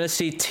you're going to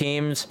see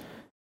teams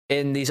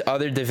in these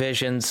other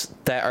divisions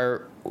that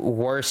are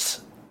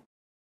worse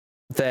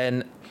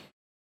than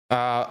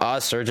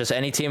us or just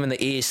any team in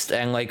the East,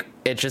 and like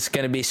it's just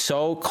going to be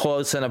so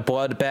close in a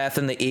bloodbath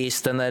in the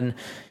East, and then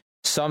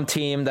some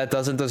team that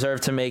doesn't deserve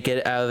to make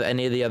it out of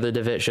any of the other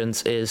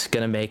divisions is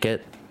going to make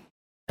it,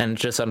 and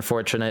it's just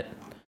unfortunate.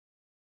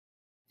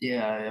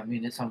 Yeah, I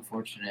mean, it's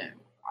unfortunate.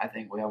 I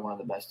think we have one of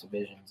the best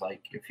divisions. Like,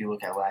 if you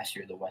look at last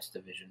year, the West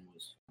Division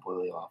was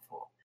completely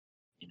awful.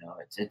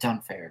 It's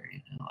unfair.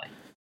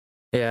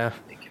 Yeah.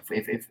 Like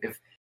if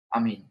I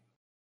mean,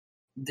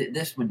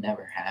 this would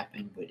never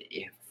happen. But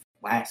if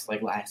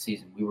last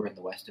season we were in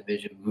the West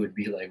Division, we would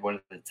be like one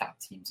of the top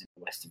teams in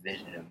the West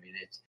Division. I mean,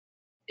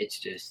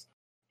 it's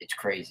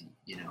crazy.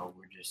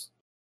 We're just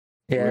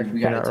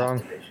we got a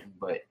tough division,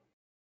 but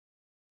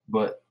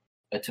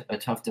a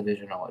tough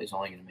division is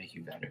only going to make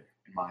you better,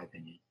 in my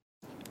opinion.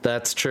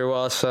 That's true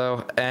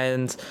also.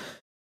 And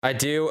I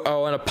do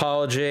owe an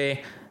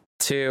apology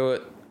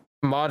to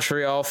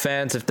Montreal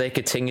fans if they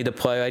continue to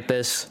play like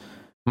this.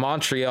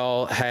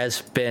 Montreal has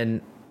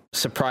been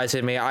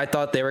surprising me. I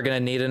thought they were going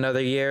to need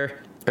another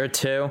year or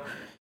two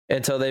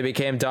until they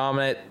became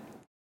dominant.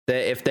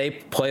 If they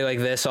play like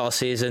this all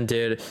season,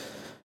 dude,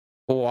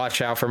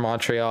 watch out for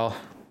Montreal.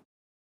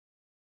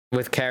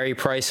 With Carey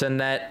Price in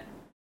net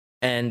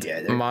and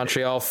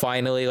Montreal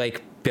finally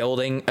like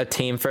building a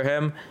team for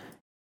him,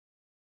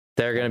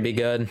 they're going to be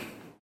good.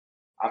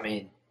 I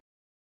mean,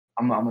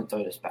 I'm going to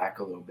throw this back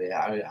a little bit.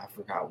 I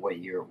forgot what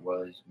year it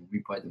was when we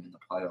played them in the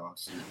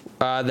playoffs.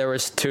 There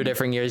was 2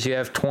 different years. You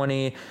have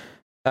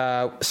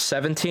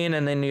 2017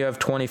 and then you have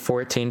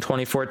 2014.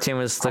 2014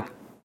 was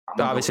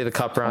obviously the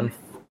cup run.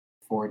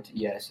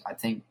 Yes, I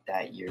think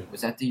that year.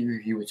 Was that the year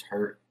he was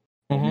hurt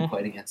when we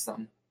played against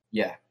them?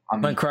 Yeah. I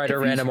mean, when Kreider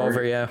ran him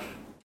over, yeah.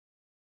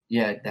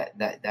 Yeah,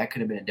 that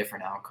could have been a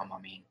different outcome. I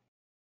mean,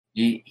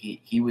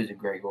 he was a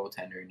great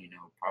goaltender, and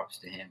props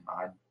to him.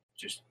 I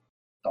just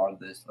thought of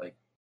this like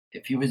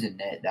if he was in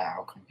net, that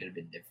outcome could have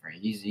been different.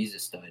 He's a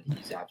stud.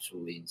 He's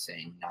absolutely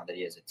insane now that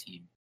he has a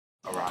team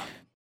around him.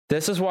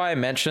 This is why I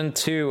mentioned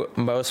to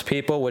most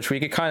people, which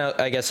we could kind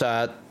of, I guess,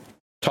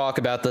 talk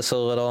about this a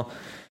little.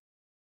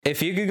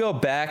 If you could go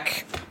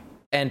back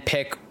and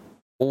pick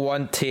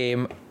one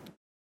team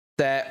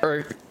that,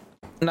 or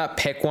not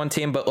pick one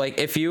team, but like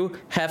if you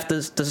have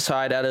to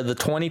decide out of the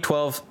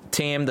 2012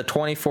 team, the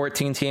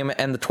 2014 team,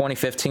 and the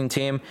 2015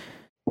 team,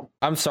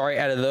 I'm sorry,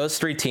 out of those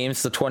 3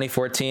 teams, the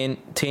 2014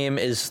 team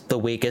is the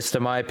weakest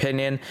in my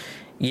opinion.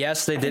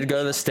 Yes, they did go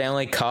to the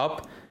Stanley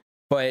Cup,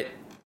 but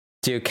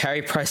dude,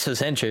 Carey Price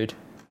was injured.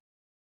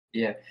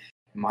 Yeah,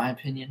 in my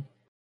opinion,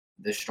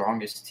 the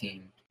strongest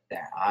team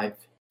that I've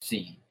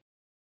seen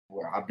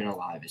where I've been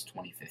alive is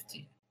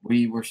 2015.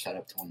 We were set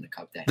up to win the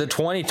cup that The year.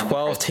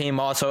 2012 team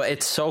also,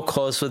 it's so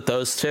close with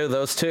those two.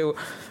 Those two,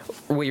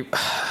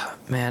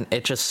 man,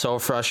 it's just so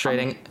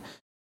frustrating.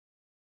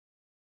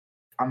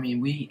 I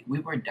mean, we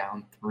were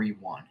down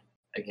 3-1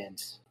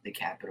 against the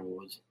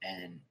Capitals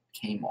and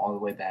came all the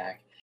way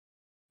back.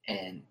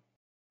 And,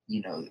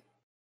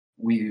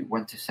 we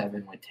went to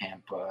 7 with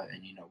Tampa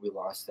and, we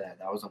lost that.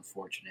 That was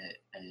unfortunate.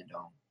 And,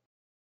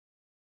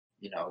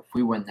 if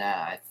we win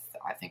that,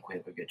 I think we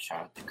have a good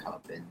shot at the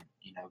cup. And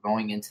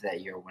going into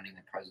that year, winning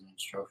the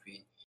President's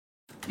Trophy,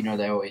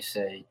 they always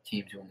say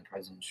teams who win the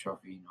President's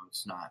Trophy,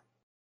 it's not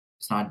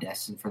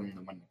destined for them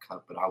to win the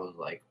cup. But I was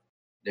like,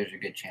 there's a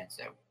good chance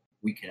that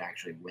we could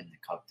actually win the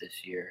cup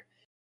this year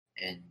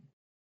and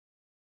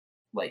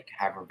like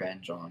have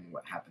revenge on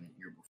what happened the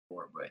year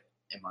before. But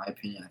in my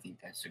opinion, I think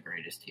that's the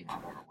greatest team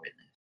I've ever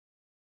witnessed.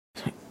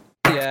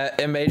 Yeah,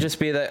 it may just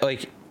be that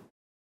like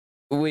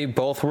we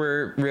both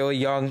were really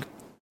young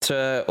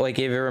to like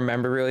even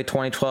remember really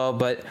 2012,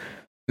 but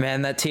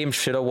man, that team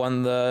should have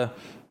won the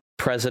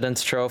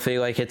President's Trophy.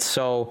 Like, it's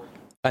so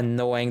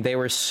annoying. They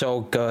were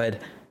so good.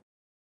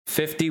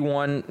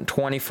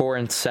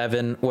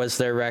 51-24-7 was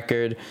their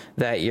record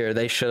that year.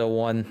 They should have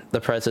won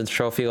the President's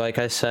Trophy, like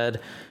I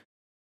said.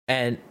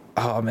 And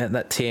oh man,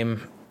 that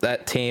team,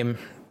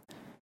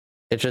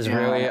 it's just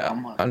really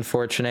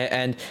unfortunate.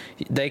 And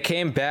they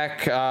came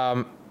back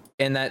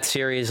in that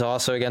series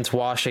also against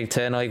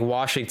Washington. Like,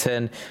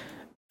 Washington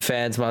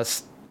fans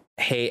must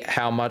hate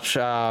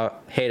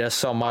us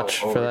so much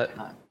for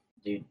that.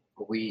 Dude,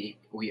 we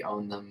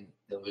owned them.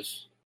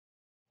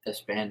 The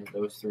span of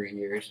those 3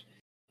 years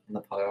in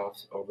the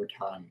playoffs,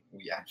 overtime,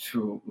 we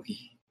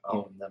absolutely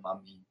owned them. I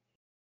mean,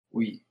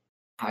 we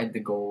tied the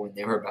goal when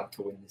they were about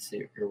to win the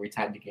series, or we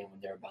tied the game when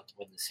they were about to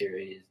win the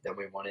series. Then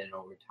we won it in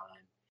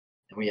overtime,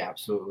 and we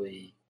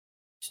absolutely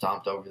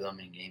stomped over them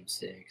in Game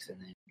 6, and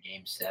then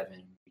Game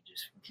 7, we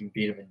just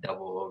beat them in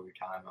double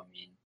overtime. I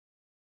mean,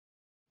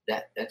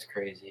 that's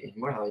crazy. And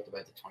what I liked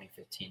about the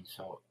 2015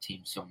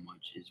 team so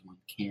much is when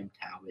Cam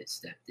Talbot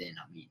stepped in.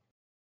 I mean,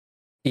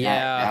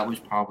 that was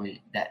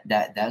probably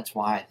that's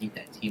why I think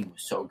that team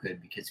was so good,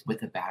 because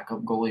with a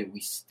backup goalie, we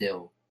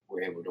still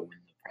were able to win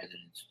the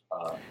President's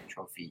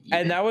Trophy.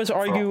 And that was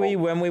arguably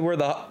when we were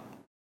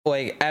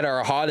at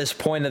our hottest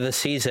point of the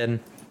season,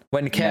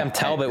 when Cam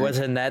Talbot was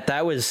in that.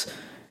 That was,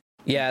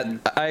 I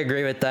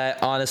agree with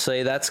that.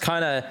 Honestly, that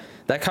kind of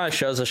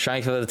shows the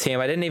strength of the team.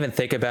 I didn't even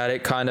think about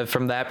it kind of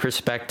from that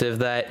perspective,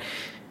 that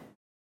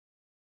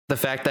the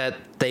fact that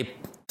they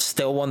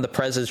still won the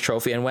President's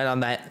Trophy and went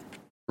on that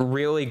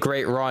really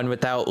great run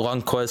without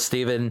Lundqvist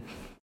even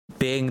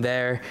being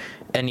there,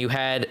 and you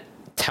had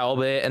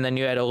Talbot, and then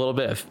you had a little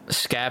bit of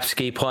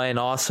Skapsky playing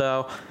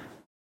also.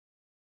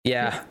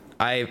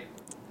 I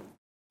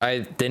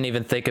didn't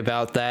even think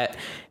about that.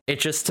 It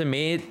just, to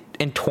me,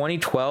 in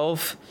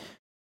 2012,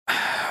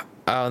 I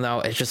don't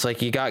know, it's just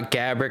like you got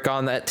Gaborik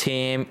on that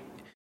team,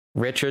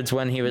 Richards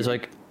when he was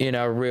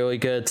really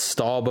good,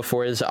 Stahl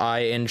before his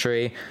eye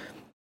injury.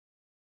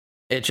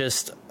 It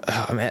just,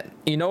 oh man,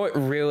 what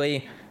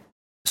really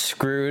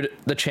screwed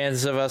the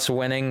chances of us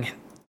winning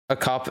a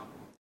cup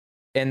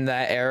in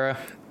that era?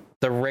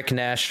 The Rick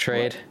Nash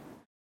trade.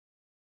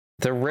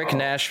 The Rick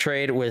Nash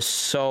trade was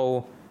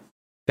so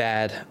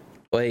bad.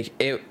 Like,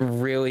 it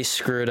really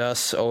screwed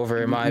us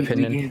over, in my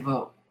opinion. We gave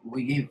up.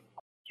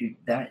 Dude,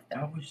 that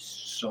was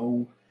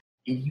so...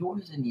 And he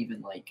wasn't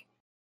even,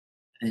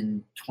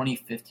 in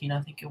 2015, I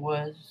think it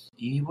was.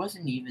 He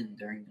wasn't even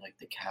during,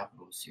 the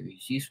Capital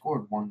Series. He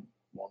scored one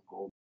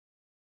goal.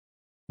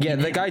 Yeah,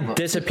 the guy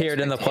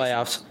disappeared in the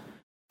playoffs.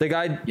 The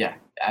guy... Yeah,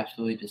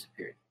 absolutely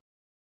disappeared.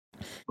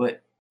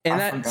 But in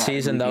that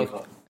season,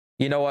 though,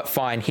 you know what?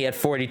 Fine. He had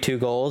 42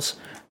 goals,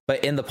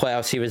 but in the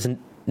playoffs, he was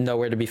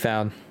nowhere to be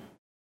found.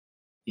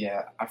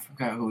 Yeah, I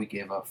forgot who we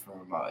gave up for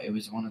him. It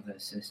was one of the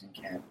assistant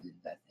captains,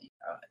 I think.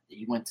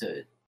 He went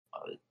to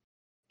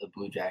the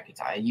Blue Jackets.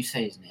 You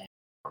say his name,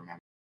 I remember,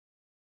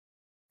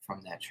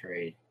 from that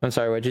trade. I'm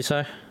sorry, what'd you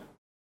say?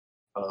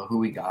 Who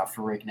we got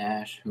for Rick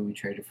Nash, who we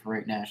traded for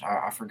Rick Nash.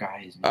 I forgot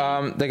his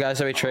name. The guys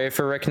that we traded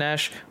for Rick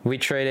Nash, we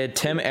traded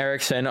Tim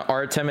Erickson,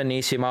 Artem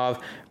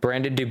Anisimov,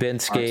 Brandon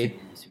Dubinsky,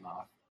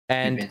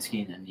 and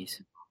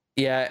Anisimov.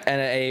 Yeah, and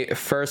a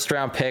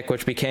first-round pick,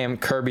 which became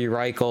Kirby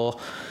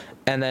Reichel.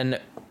 And then,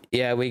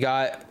 we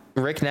got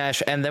Rick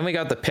Nash, and then we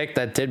got the pick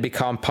that did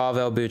become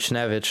Pavel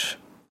Buchnevich.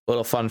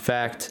 Little fun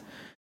fact.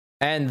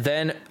 And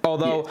then,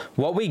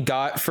 what we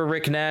got for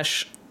Rick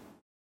Nash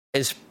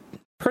is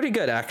pretty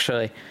good,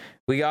 actually.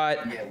 We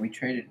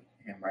traded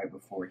him right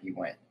before he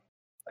went,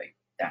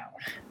 down.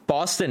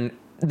 Boston,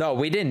 no,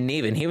 we didn't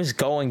even. He was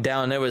going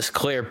down. It was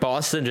clear.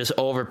 Boston just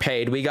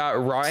overpaid. We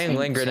got Ryan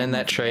Lindgren in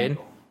that trade.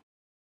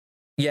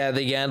 Yeah,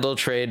 the Yandel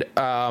trade.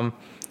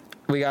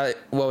 We got,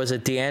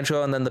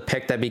 D'Angelo, and then the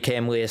pick that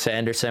became Lias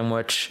Anderson,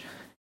 which,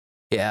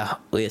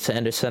 Lias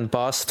Anderson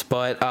bust.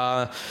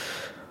 But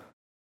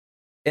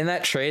in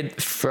that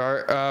trade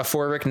for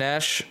Rick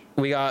Nash,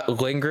 we got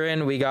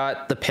Lindgren, we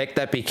got the pick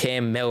that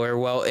became Miller.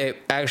 Well, it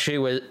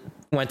actually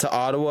went to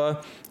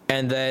Ottawa,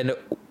 and then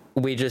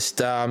we just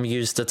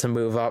used it to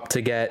move up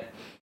to get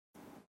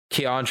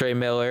Keandre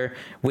Miller.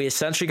 We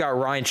essentially got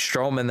Ryan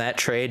Strome in that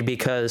trade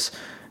because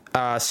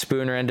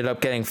Spooner ended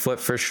up getting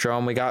flipped for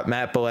Strome. We got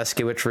Matt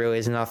Bolesky, which really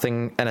is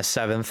nothing, and a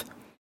 7th.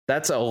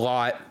 That's a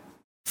lot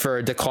for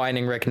a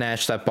declining Rick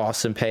Nash that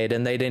Boston paid,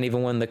 and they didn't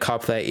even win the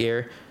cup that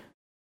year.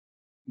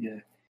 Yeah,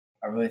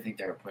 I really think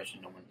they were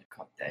pushing to win the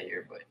cup that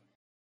year, but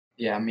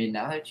Yeah, I mean,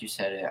 now that you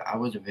said it, I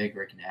was a big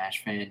Rick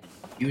Nash fan.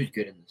 He was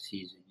good in the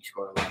season. He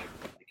scored like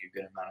a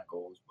good amount of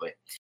goals, but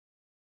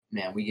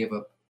man, we gave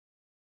up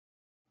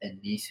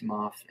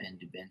Anisimov and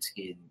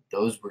Dubinsky, and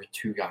those were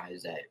two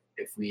guys that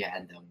if we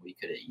had them, we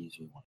could have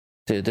easily won.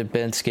 Dude,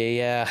 Dubinsky,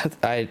 yeah,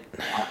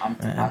 I'm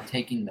not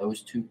taking those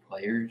two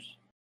players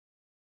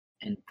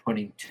and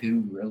putting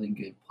two really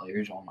good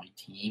players on my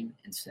team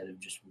instead of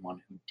just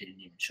one who didn't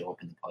even show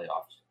up in the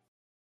playoffs.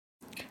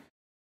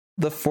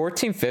 The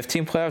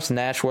 14-15 playoffs,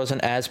 Nash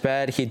wasn't as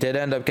bad. He did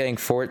end up getting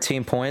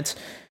 14 points,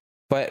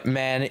 but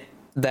man,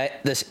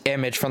 this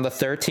image from the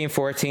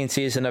 13-14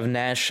 season of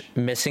Nash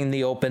missing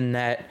the open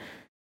net,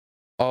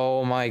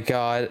 oh my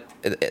god,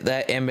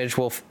 that image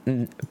will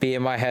be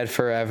in my head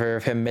forever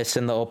of him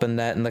missing the open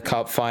net in the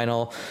cup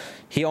final.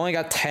 He only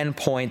got 10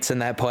 points in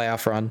that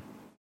playoff run.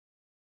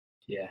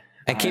 Yeah.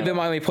 And keep in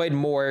mind, we played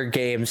more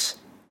games,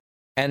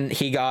 and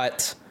he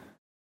got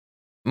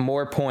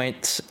more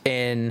points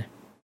in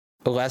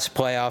less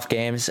playoff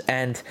games.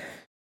 And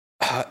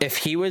if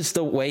he was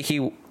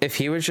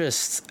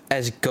just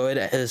as good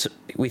as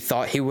we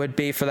thought he would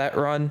be for that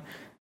run,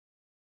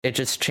 it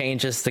just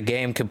changes the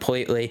game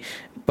completely.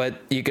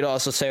 But you could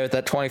also say with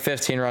that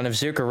 2015 run, if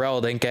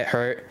Zuccarello didn't get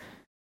hurt,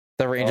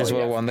 the Rangers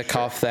would have won the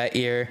cup that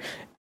year.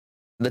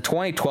 The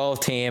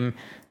 2012 team,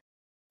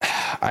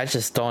 I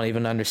just don't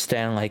even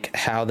understand like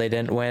how they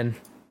didn't win.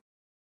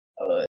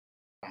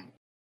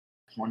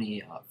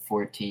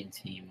 2014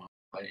 team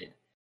played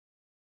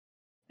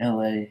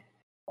LA.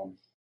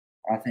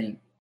 I think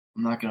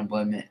I'm not gonna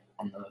blame it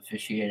on the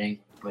officiating,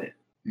 but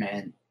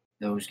man,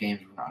 those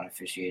games were not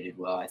officiated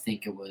well. I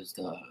think it was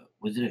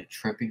a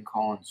tripping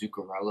call on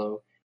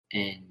Zuccarello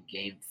in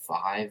Game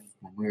 5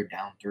 when we were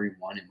down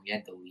 3-1 and we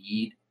had the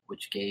lead,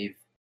 which gave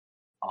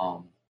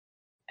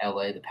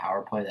LA the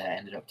power play that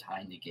ended up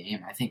tying the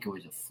game. I think it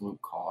was a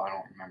fluke call. I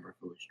don't remember if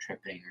it was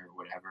tripping or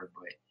whatever,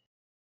 but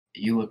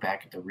you look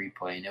back at the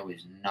replay and it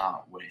was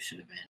not what it should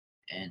have been.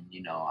 And,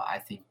 I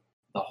think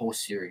the whole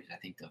series, I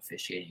think the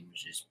officiating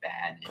was just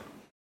bad. And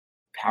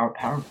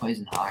power plays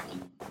in hockey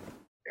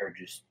are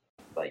just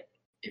like,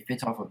 if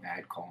it's off a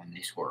bad call and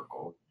they score a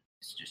goal,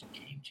 it's just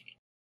game changing.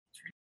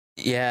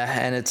 Yeah,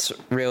 and it's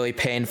really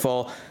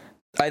painful.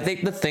 I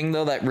think the thing,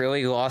 though, that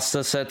really lost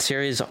us that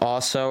series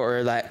also,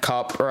 or that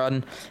cup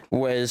run,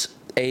 was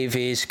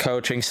AV's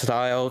coaching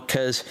style,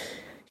 because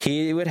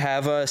he would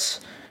have us,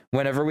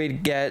 whenever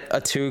we'd get a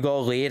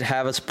 2-goal lead,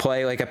 have us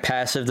play like a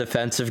passive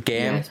defensive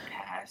game. Yeah, it's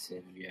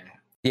passive, yeah.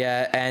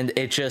 Yeah, and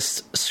it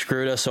just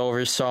screwed us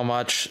over so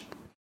much,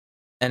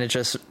 and it's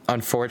just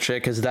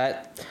unfortunate, because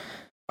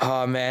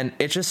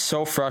it's just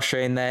so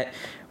frustrating that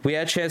we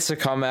had a chance to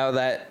come out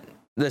of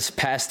this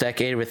past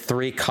decade with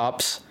 3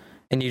 cups,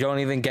 and you don't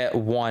even get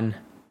one.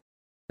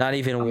 Not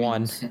even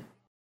one.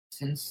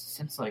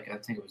 Since like, I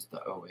think it was the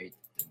 08,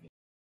 we've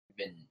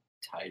been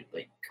tied,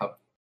 like, cup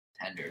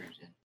tenders.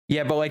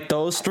 Yeah, but like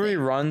those 3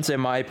 runs, in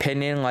my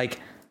opinion, like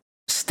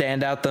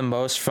stand out the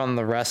most from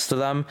the rest of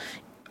them.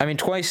 I mean,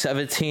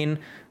 2017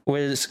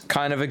 was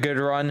kind of a good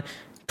run.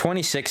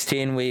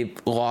 2016, we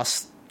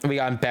got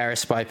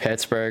embarrassed by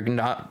Pittsburgh.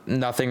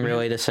 Nothing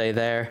really to say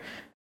there.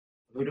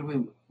 Who did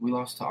we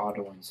lost to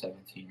Ottawa in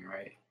 17,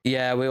 right?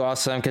 Yeah, we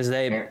lost them because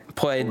they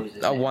played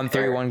a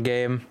 1-3-1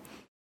 game.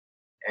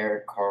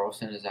 Erik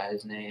Karlsson, is that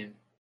his name?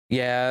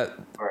 Yeah.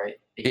 Right.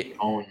 He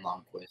owned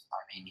Lundqvist. I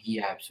mean, he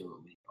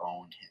absolutely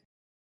owned him.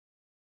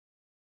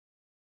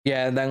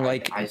 Yeah, and then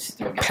like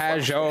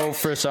Pajot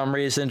for some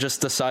reason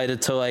just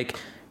decided to like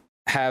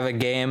have a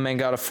game and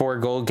got a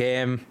 4-goal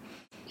game.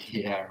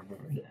 Yeah, I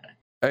remember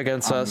that.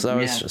 Against us. That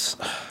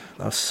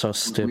was so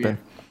stupid.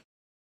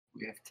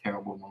 We have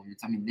terrible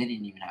moments. I mean, they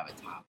didn't even have a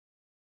top.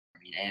 I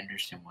mean,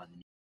 Anderson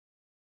wasn't.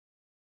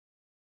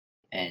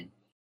 And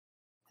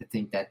to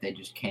think that they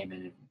just came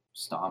in and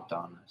stomped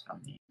on us. I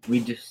mean, we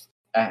just,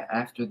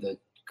 after the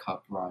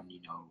cup run,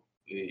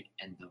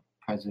 and the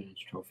President's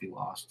Trophy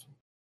lost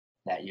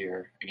that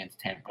year against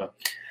Tampa,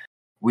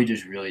 we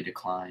just really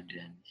declined.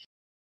 And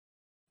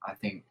I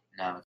think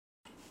now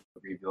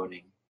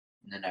rebuilding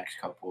in the next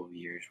couple of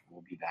years,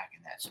 we'll be back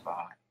in that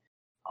spot.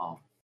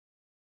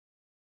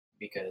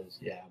 Because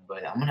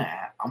but I'm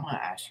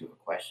gonna ask you a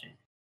question.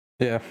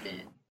 Yeah.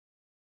 And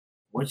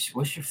what's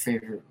your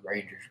favorite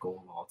Rangers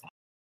goal of all time?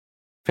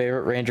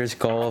 Favorite Rangers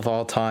goal of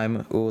all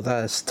time? Ooh,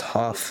 that is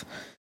tough.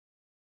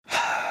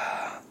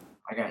 I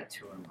got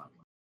 2 in my mind.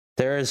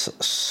 There's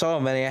so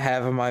many I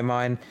have in my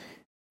mind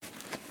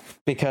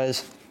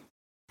because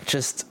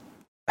just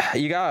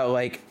you gotta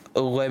like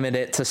limit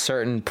it to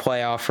certain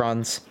playoff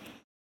runs.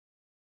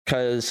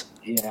 Because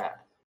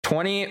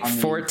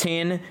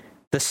 2014,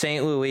 the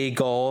St. Louis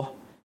goal,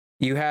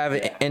 you have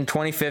in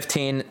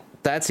 2015,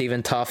 that's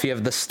even tough. You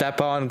have the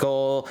Stepan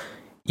goal,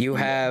 you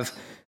have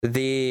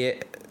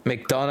the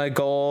McDonough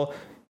goal,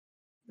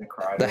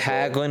 the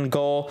Hagelin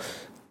goal.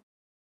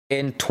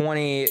 In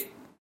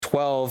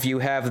 2012, you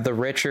have the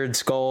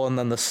Richards goal and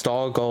then the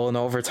Stahl goal in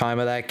overtime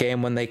of that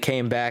game when they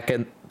came back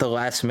at the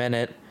last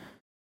minute.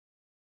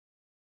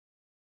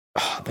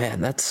 Oh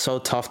man, that's so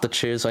tough to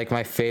choose like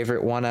my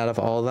favorite one out of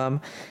all of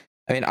them.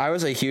 I mean, I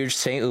was a huge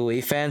St.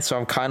 Louis fan, so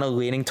I'm kind of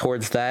leaning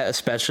towards that,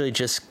 especially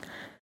just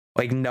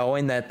like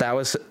knowing that that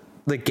was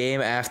the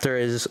game after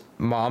his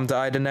mom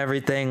died and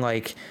everything.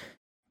 Like,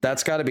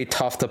 that's got to be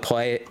tough to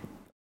play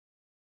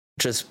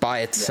just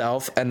by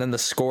itself. Yeah. And then the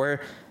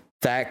score,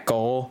 that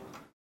goal,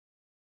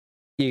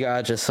 you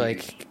gotta just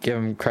like give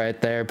him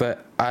credit there.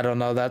 But I don't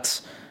know.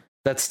 That's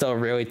still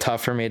really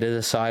tough for me to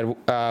decide.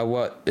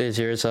 What is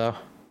yours though?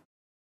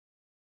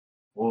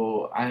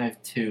 Well, I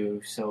have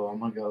two, so I'm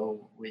gonna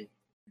go with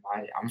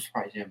I'm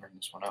surprised you didn't bring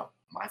this one up.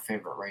 My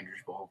favorite Rangers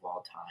goal of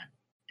all time,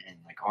 and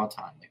like all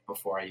time, like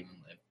before I even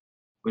lived,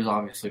 was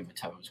obviously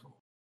Mateau's goal.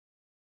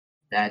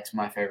 That's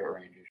my favorite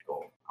Rangers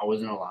goal. I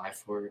wasn't alive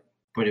for it,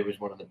 but it was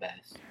one of the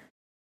best.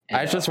 And,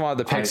 I just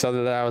wanted to pick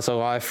something that I was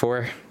alive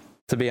for,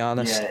 to be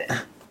honest.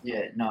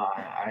 No,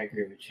 I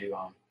agree with you.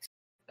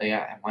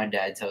 My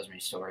dad tells me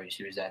stories.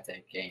 He was at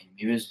that game.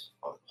 He was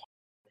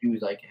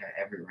like at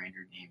every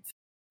Ranger game,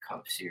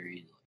 Cup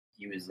Series.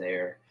 He was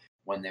there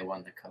when they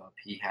won the Cup.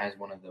 He has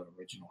one of the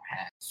original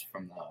hats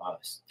from the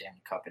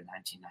Stanley Cup in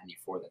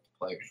 1994 that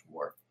the players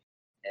wore,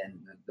 and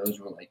those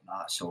were like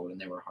not sold and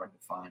they were hard to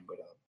find. But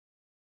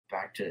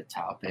back to the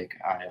topic,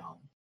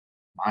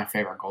 my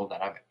favorite goal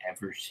that I've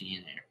ever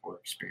seen or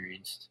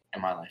experienced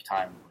in my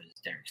lifetime was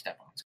Derek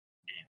Stepan's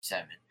Game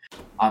 7.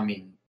 I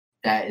mean,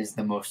 that is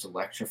the most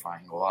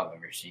electrifying goal I've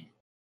ever seen.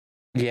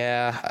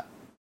 Yeah,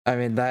 I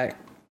mean that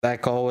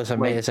goal was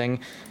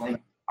amazing.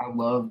 Like I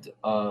loved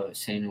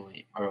St.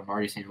 Louis or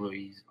Marty St.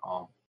 Louis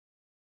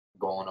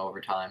goal in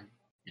overtime.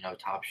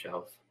 Top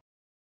shelf.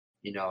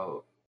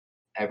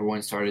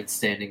 Everyone started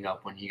standing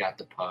up when he got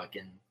the puck,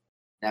 and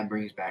that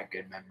brings back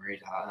good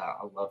memories.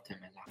 I loved him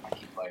as a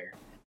hockey player,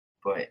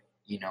 but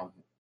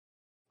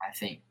I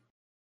think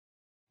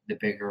the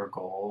bigger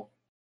goal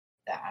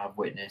that I've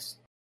witnessed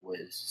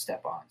was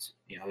Stepan's.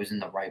 He was in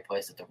the right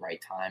place at the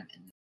right time,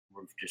 and the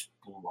roof just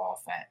blew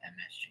off at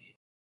MSG.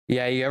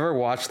 Yeah, you ever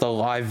watch the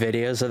live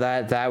videos of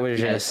that? That was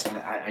just...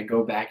 I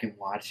go back and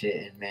watch it,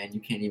 and man,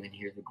 you can't even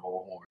hear the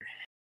goal horn.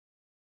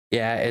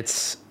 Yeah,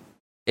 it's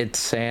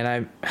insane.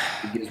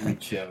 It gives me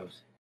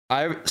chills.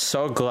 I'm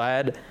so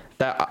glad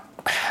that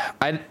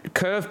I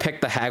could have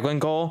picked the Hagelin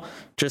goal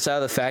just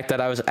out of the fact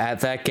that I was at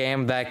that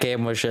game. That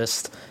game was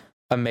just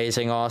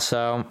amazing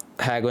also.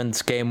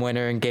 Hagelin's game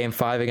winner in Game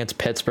 5 against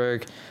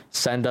Pittsburgh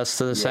send us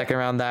to the second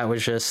round. That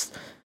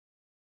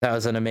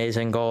was an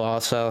amazing goal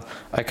also.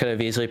 I could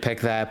have easily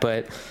picked that,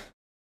 but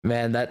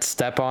man, that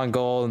Stepan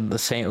goal and the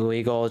St.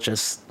 Louis goal,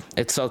 it's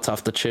so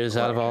tough to choose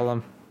out of all of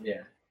them.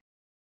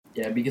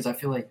 Yeah, because I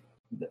feel like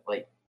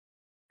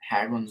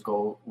Hagelin's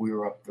goal, we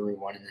were up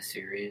 3-1 in the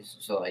series,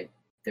 so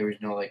there was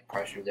no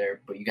pressure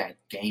there, but you got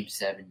Game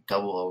 7,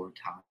 double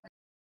overtime,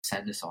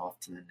 send us off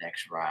to the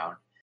next round.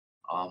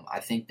 I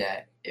think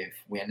that if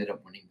we ended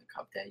up winning the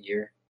Cup that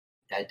year,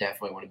 that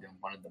definitely would have been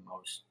one of the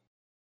most,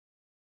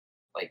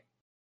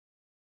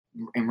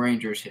 in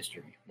Rangers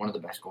history, one of the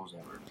best goals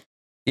ever.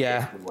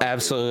 Yeah,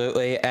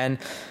 absolutely. And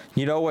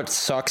you know what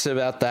sucks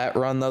about that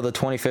run, though, the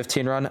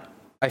 2015 run?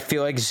 I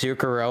feel like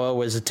Zuccarello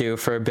was due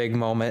for a big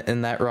moment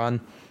in that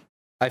run.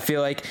 I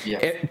feel like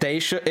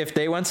if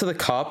they went to the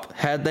Cup,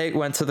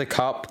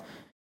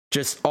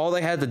 just all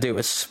they had to do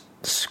was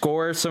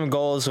score some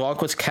goals.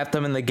 Lundqvist kept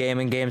them in the game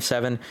in Game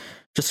 7.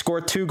 Just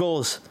score 2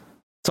 goals.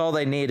 That's all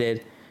they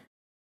needed.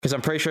 Because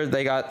I'm pretty sure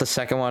they got the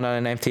second one on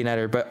an empty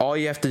netter. But all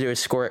you have to do is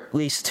score at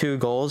least 2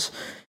 goals.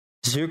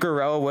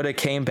 Zuccarello would have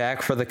came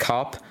back for the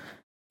Cup.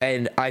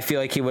 And I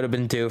feel like he would have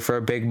been due for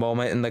a big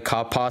moment in the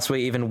Cup.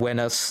 Possibly even win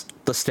us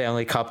the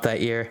Stanley Cup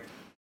that year.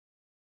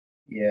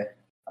 Yeah.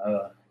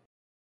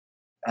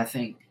 I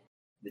think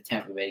the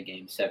Tampa Bay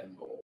Game 7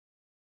 goal.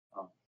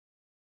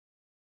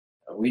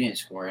 We didn't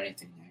score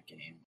anything that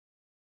game.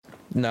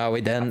 No,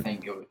 we didn't. I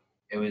think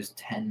it was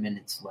 10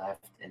 minutes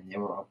left, and they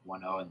were up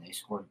 1-0, and they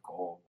scored a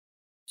goal.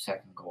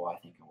 Second goal, I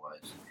think it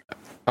was.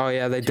 Oh,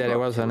 yeah, they did. It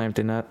was an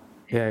empty net.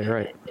 Yeah, you're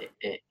right.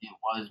 It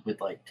was with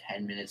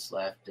 10 minutes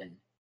left, and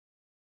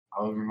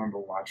I remember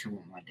watching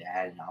with my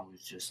dad, and I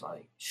was just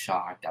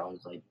shocked. I was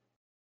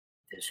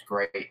this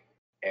great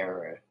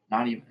era.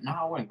 I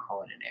wouldn't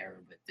call it an era,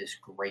 but this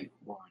great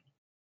run.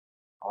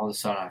 All of a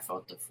sudden, I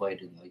felt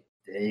deflated.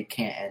 It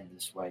can't end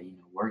this way.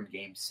 We're in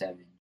Game 7.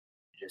 We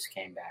just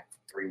came back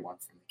 3-1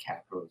 from the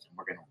Capitals, and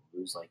we're going to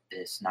lose like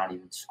this, not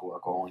even score a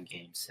goal in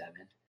Game 7.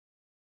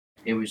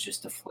 It was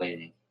just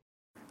deflating.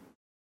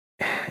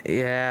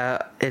 Yeah,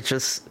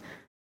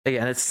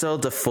 it's still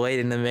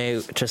deflating to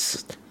me.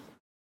 Just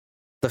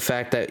the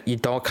fact that you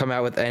don't come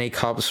out with any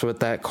cups with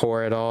that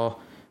core at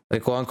all.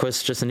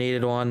 Lundqvist just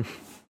needed one.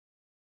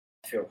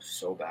 I feel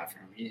so bad for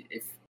him.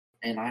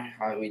 And I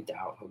highly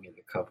doubt he'll get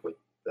the cup with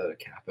the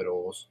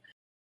Capitals.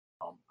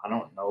 I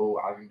don't know.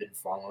 I haven't been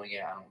following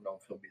it. I don't know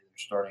if he'll be their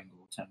starting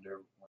goaltender.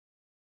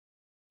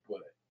 But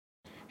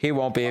he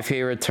won't be if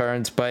he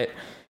returns, but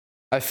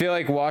I feel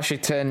like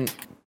Washington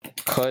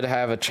could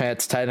have a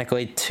chance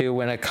technically to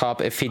win a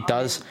cup if he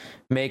does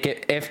make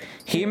it. If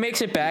he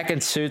makes it back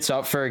and suits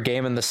up for a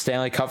game in the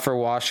Stanley Cup for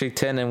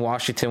Washington and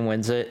Washington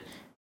wins it,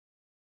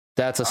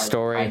 that's a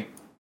story.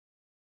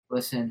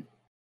 Listen,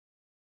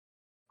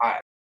 I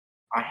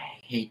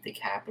hate the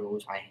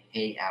Capitals. I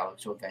hate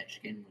Alex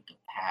Ovechkin with the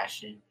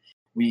passion.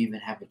 We even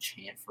have a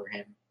chant for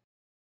him.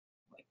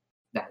 Like,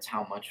 that's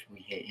how much we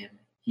hate him.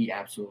 He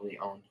absolutely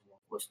owns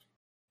Lundqvist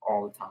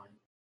all the time.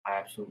 I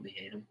absolutely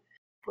hate him.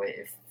 But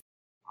if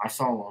I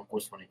saw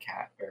Lundqvist win a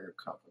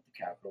cup with the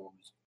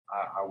Capitals,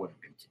 I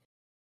wouldn't be too.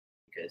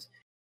 Because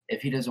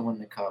if he doesn't win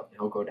the cup,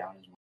 he'll go down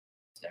as one of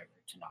the greatest ever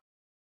tonight,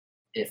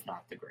 if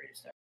not the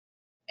greatest ever.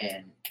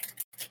 And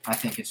I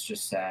think it's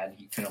just sad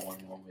he couldn't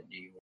win one with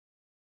New York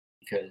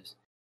because,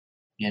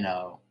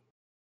 he'll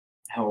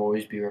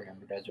always be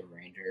remembered as a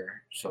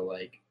Ranger. So,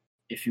 like,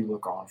 if you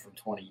look on from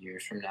 20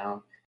 years from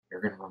now,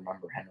 you're going to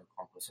remember Henrik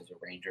Lundqvist as a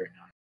Ranger and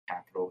not a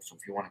Capitals. So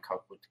if you want a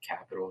cup with the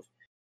Capitals,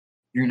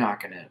 you're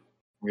not going to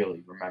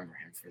really remember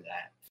him for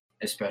that,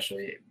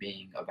 especially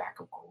being a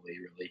backup goalie,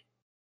 really.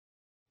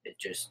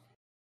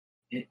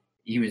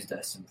 He was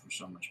destined for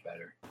so much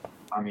better.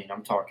 I mean,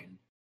 I'm talking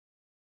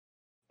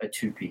a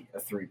 2-peat, a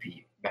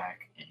 3-peat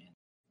back in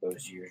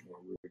those years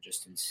where we were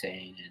just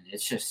insane, and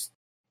it's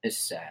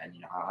sad.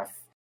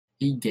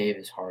 He gave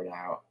his heart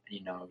out.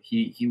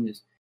 He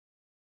was.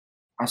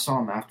 I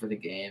saw him after the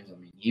games. I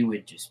mean, he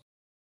would just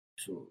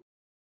be so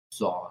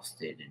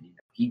exhausted, and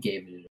he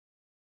gave it.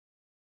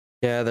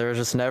 Yeah, there was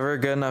just never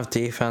good enough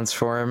defense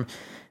for him.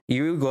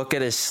 You look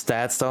at his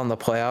stats though in the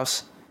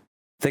playoffs.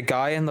 The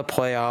guy in the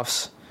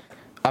playoffs,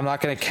 I'm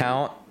not going to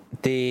count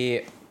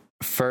his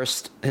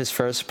first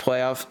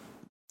playoff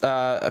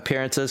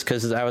appearances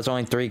because that was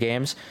only 3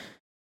 games,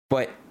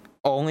 but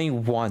only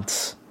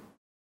once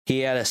he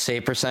had a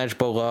save percentage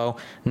below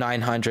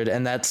 900,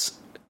 and that's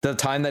the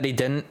time that he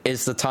didn't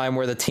is the time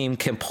where the team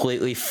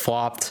completely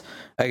flopped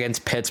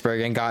against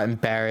Pittsburgh and got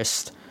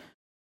embarrassed.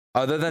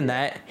 Other than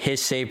that,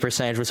 his save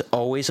percentage was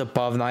always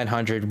above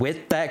 900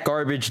 with that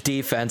garbage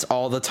defense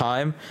all the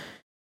time.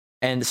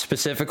 And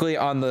specifically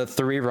on the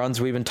 3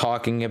 runs we've been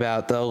talking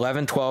about, the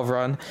 11-12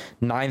 run,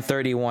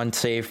 931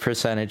 save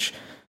percentage.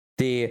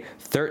 The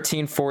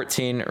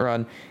 13-14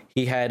 run,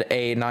 he had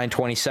a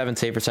 927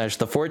 save percentage.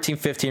 The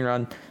 14-15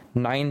 run,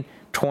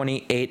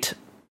 928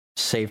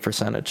 save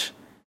percentage.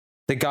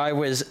 The guy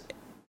was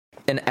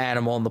an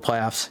animal in the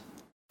playoffs.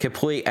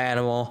 Complete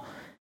animal.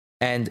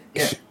 And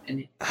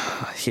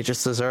he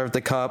just deserved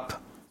the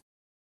cup.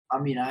 I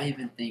mean, I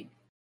even think,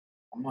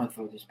 I'm going to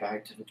throw this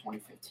back to the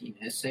 2015.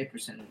 His save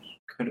percentage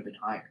could have been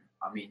higher.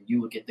 I mean,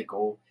 you look at the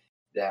goal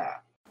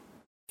that,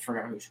 I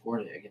forgot who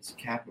scored it, against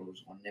the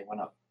Capitals when they went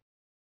up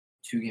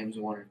 2-1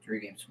 or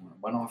 3-1,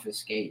 went off his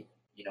skate.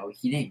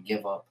 He didn't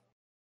give up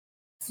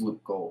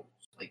fluke goals.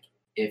 Like,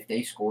 if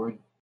they scored,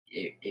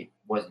 it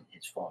wasn't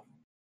his fault.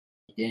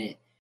 He didn't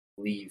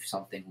leave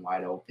something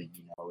wide open.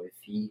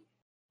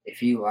 If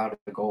he allowed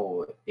a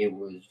goal, it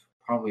was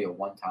probably a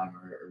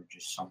one-timer or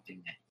just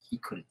something that he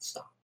couldn't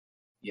stop.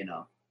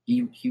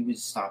 He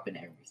was stopping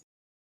everything.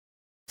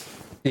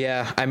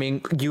 Yeah, I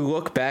mean, you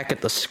look back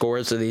at the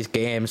scores of these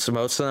games,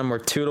 most of them were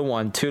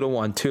 2-1,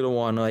 2-1,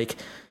 2-1. Like,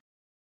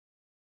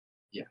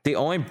 yeah, the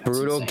only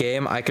brutal insane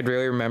game I could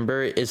really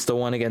remember is the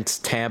one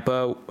against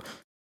Tampa.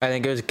 I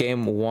think it was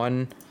game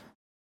 1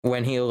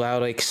 when he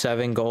allowed like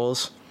 7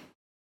 goals.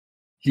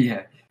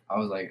 Yeah, I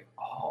was like,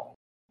 oh,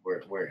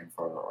 we're in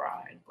for a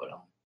ride. But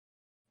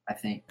I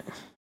think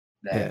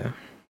that,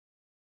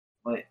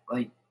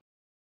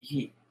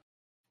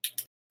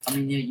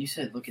 you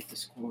said look at the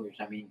scores.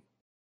 I mean,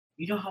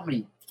 you know how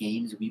many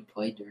games we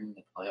played during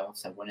the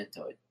playoffs that went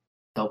into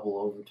double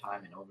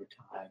overtime and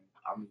overtime?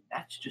 I mean,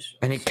 that's just...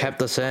 And he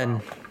kept us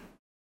in.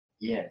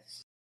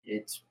 Yes,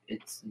 it's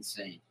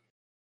insane.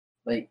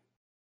 Like,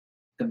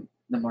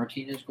 the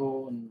Martinez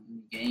goal in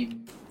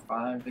game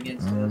 5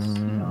 against us,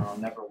 I'll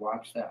never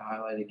watch that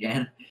highlight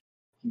again.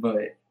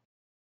 But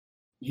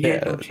he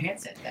had no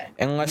chance at that.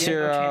 Unless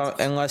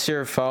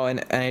you're following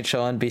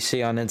NHL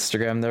NBC on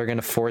Instagram, they're going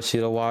to force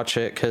you to watch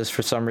it because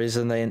for some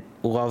reason they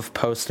love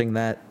posting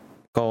that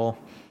goal.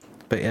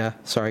 But yeah,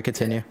 sorry,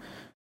 continue.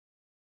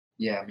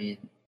 Yeah, I mean,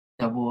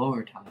 double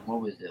overtime.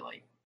 What was it,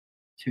 like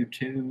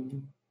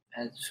 2-2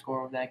 as the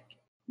score of that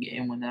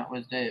game when that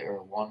was it,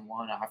 or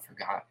 1-1? I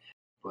forgot,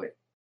 but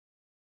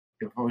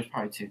it was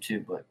probably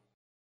 2-2. But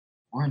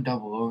we're in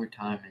double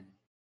overtime, and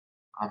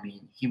I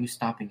mean, he was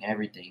stopping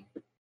everything,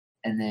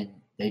 and then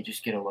they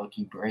just get a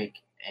lucky break,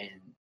 and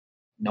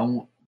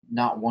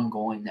not one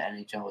goal in the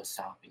NHL is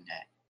stopping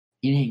that.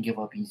 He didn't give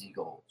up easy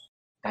goals.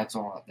 That's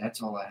all I have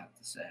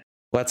to say.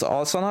 Let's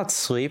also not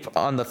sleep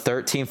on the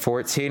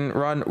 13-14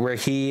 run where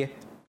he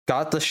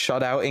got the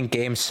shutout in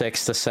Game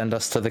 6 to send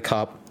us to the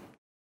Cup.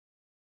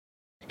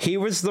 He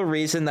was the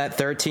reason that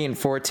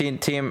 13-14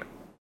 team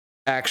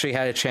actually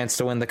had a chance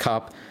to win the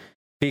Cup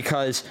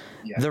because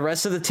the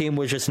rest of the team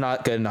was just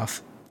not good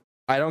enough.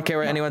 I don't care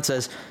what anyone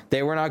says.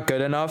 They were not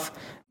good enough.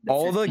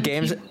 All the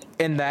games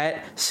in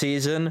that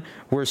season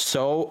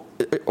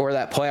or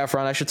that playoff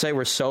run, I should say,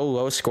 were so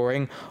low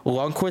scoring.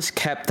 Lundqvist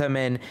kept them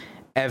in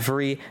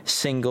every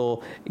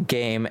single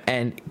game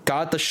and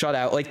got the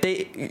shutout. Like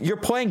you're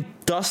playing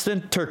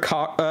Dustin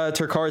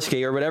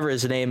Tokarski or whatever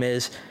his name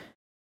is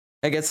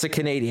against the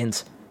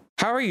Canadians.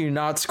 How are you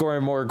not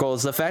scoring more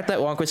goals? The fact that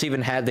Lundqvist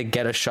even had to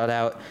get a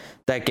shutout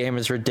that game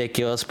is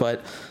ridiculous,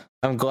 but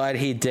I'm glad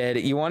he did.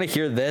 You want to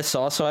hear this?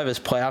 Also, I have his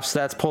playoff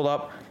stats pulled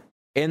up.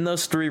 In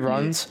those 3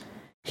 runs,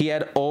 he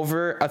had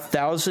over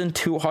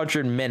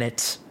 1,200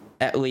 minutes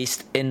at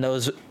least in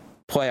those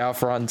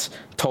playoff runs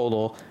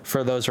total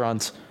for those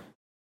runs.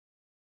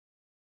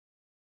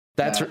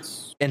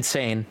 That's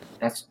insane.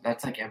 That's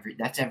like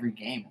every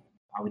game.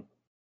 I would.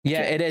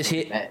 Yeah, it is.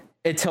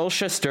 Until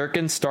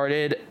Shesterkin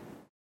started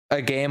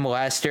a game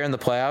last year in the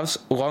playoffs,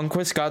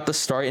 Lundqvist got the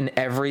start in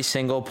every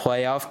single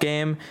playoff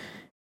game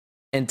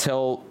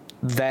until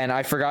then.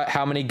 I forgot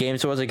how many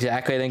games it was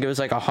exactly. I think it was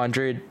like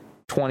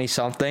 120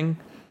 something.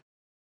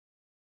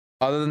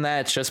 Other than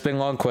that, it's just been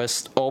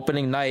Lundqvist.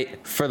 Opening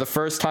night, for the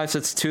first time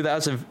since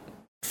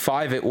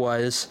 2005 it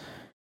was,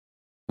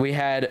 we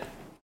had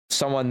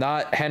someone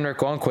not Henrik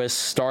Lundqvist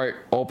start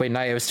opening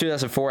night. It was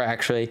 2004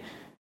 actually,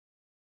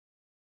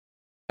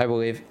 I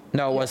believe.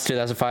 No, it was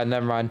 2005.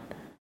 Never mind.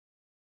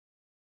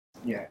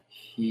 Yeah,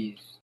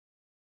 he's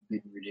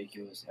been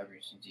ridiculous ever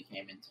since he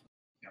came into.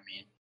 I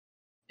mean,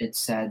 it's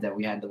sad that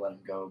we had to let him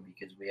go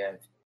because we have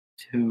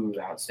 2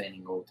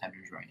 outstanding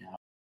goaltenders right now.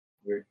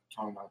 We're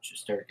talking about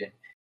Shesterkin.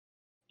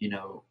 You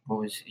know,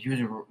 he was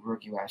a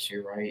rookie last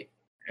year, right?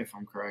 If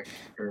I'm correct.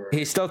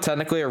 He's still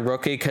technically a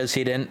rookie because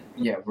he didn't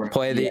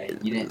play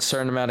the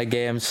certain amount of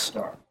games.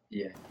 Start.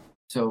 Yeah.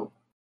 So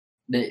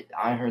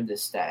I heard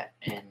this stat,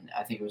 and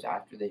I think it was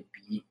after they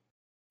beat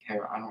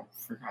Carolina. I don't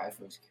forget if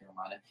it was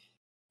Carolina.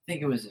 I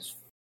think it was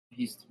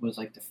he was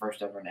like the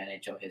first ever in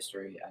NHL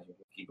history as a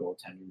rookie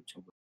goaltender to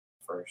win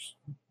the first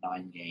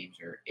 9 games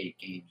or 8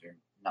 games or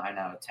 9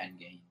 out of 10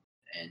 games.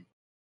 And,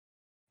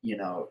 you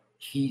know,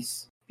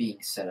 he's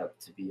being set up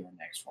to be our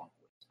next one,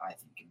 I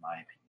think, in my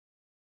opinion.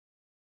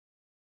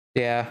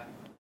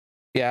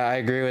 Yeah, I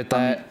agree with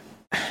that.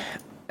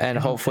 And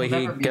hopefully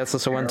he gets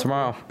us a win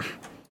tomorrow.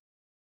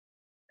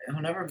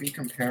 He'll never be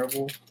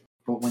comparable,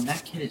 but when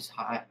that kid is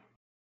hot,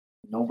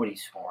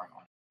 nobody's scoring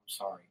on him. I'm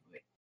sorry,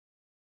 but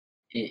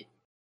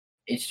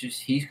it's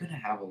just he's going to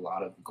have a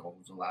lot of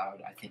goals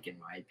allowed, I think, in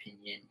my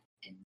opinion,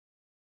 in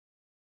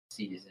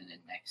season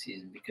and next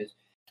season, because,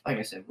 like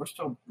I said, we're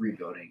still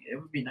rebuilding. It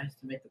would be nice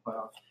to make the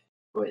playoffs,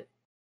 but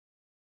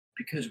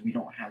because we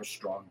don't have a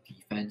strong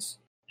defense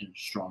and a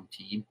strong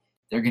team,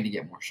 they're going to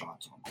get more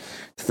shots on them.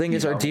 The thing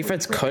is, our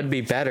defense could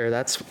be better.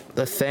 That's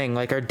the thing.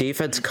 Like, our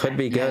defense could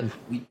be good.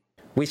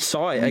 We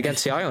saw it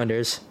against the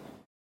Islanders.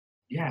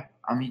 Yeah,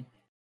 I mean,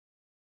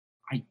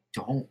 I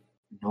don't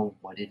know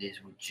what it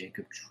is with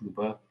Jacob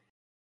Trouba,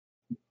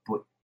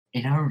 but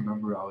I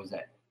remember I was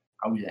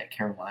at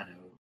Carolina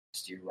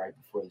last year, right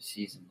before the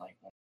season, like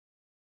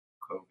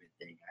COVID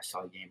thing. I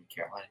saw a game in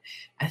Carolina.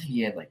 I think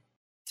he had like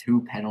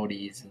 2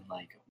 penalties and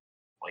like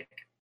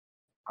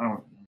I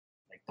don't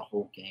like the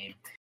whole game.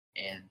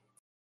 And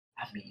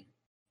I mean,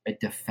 a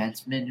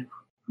defenseman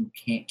who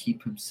can't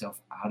keep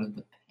himself out of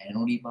the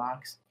penalty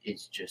box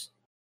is just,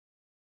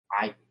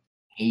 I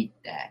hate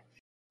that,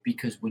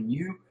 because when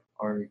you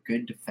are a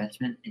good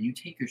defenseman and you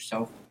take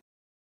yourself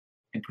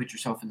and put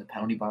yourself in the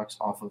penalty box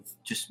off of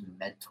just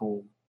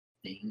mental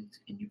things,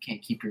 and you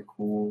can't keep your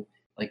cool,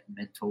 like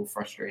mental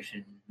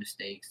frustration,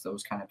 mistakes,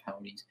 those kind of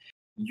penalties,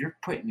 you're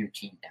putting your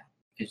team down,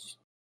 because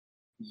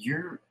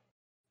you're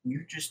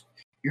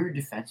a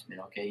defenseman,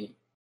 okay?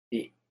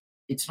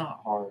 It's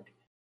not hard.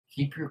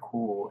 Keep your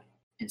cool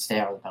and stay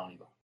out of the penalty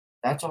box.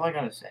 That's all I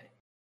gotta say.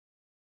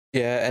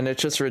 Yeah, and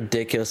it's just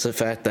ridiculous the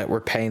fact that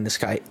we're paying this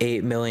guy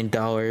 $8 million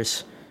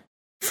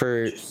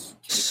for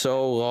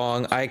so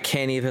long. I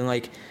can't even,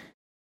 like,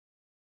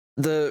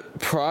 the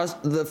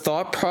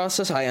thought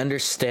process. I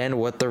understand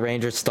what the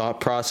Rangers'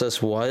 thought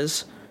process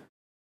was.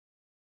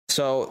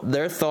 So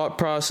their thought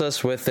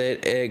process with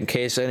it, in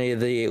case any of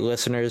the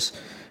listeners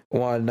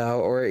want to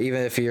know, or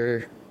even if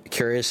you're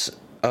curious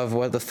of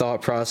what the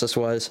thought process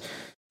was,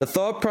 the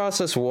thought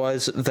process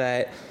was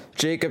that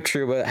Jacob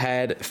Trouba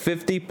had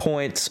 50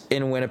 points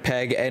in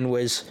Winnipeg and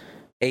was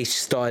a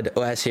stud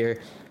last year.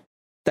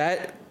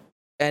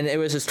 And it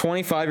was his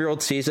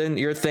 25-year-old season.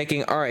 You're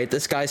thinking, all right,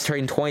 this guy's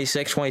turning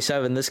 26,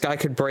 27. This guy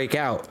could break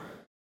out.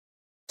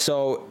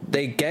 So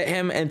they get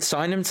him and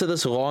sign him to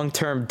this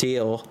long-term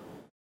deal.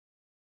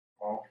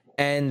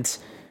 And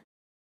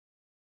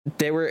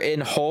they were in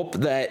hope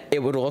that it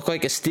would look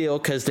like a steal,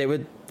 because they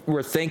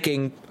were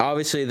thinking,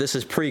 obviously this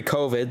is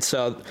pre-COVID,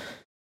 so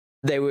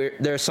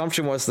their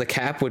assumption was the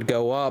cap would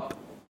go up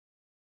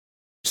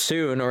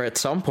soon, or at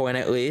some point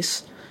at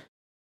least.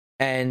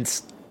 And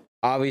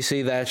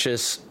obviously that's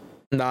just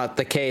not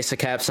the case. The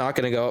cap's not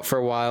going to go up for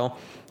a while.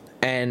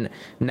 And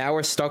now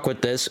we're stuck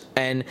with this.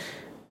 And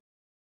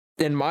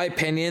in my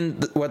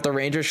opinion, what the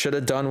Rangers should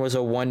have done was a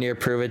 1-year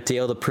prove-it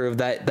deal to prove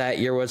that that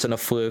year wasn't a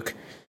fluke.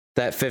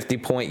 That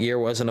 50-point year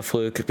wasn't a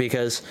fluke,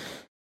 because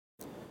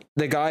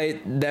the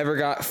guy never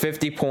got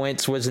 50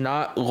 points, was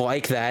not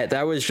like that.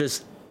 That was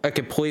just a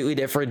completely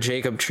different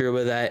Jacob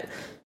Trouba, that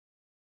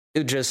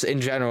just in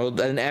general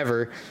than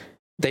ever.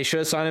 They should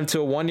have signed him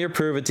to a 1-year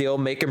prove-it deal,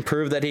 make him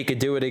prove that he could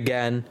do it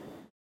again,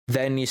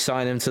 then you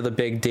sign him to the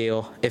big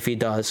deal if he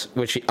does,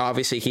 which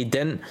obviously he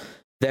didn't.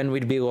 Then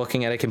we'd be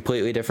looking at a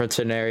completely different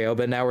scenario.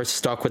 But now we're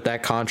stuck with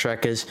that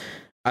contract because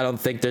I don't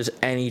think there's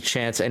any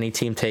chance any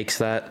team takes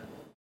that.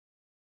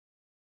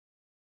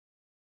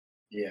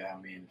 Yeah,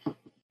 I mean,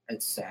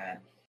 it's sad.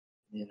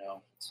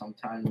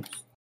 Sometimes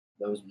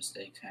those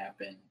mistakes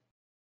happen.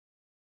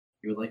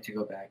 You would like to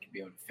go back and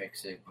be able to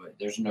fix it, but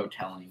there's no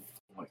telling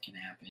what can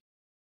happen.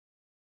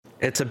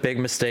 It's a big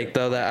mistake,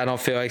 though, that I don't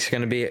feel like it's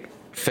going to be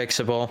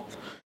fixable.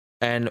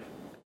 And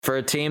for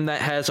a team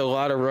that has a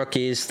lot of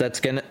rookies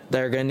that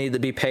are going to need to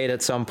be paid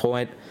at some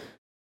point,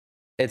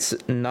 it's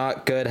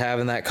not good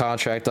having that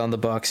contract on the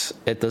Bucks.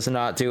 It does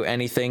not do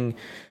anything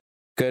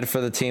good for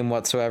the team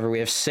whatsoever. We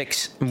have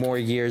 6 more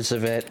years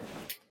of it.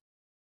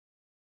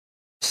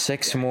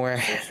 6 more.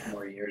 6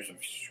 more years of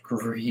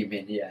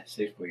screaming. Yeah,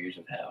 6 more years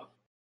of hell.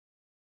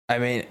 I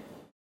mean,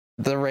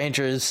 the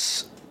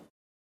Rangers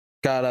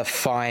gotta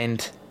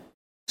find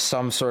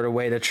some sort of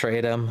way to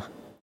trade him.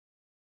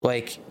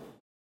 Like,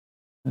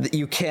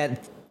 you can't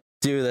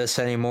do this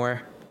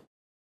anymore.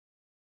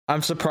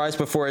 I'm surprised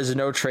before his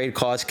no trade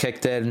clause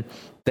kicked in,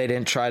 they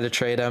didn't try to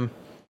trade him.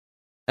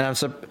 And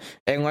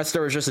unless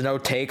there was just no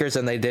takers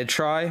and they did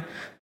try,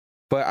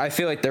 but I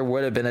feel like there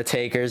would have been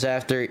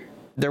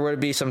there would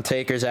be some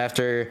takers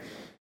after.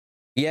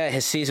 Yeah,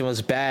 his season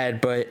was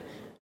bad, but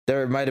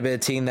there might have been a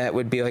team that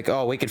would be like,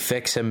 oh, we could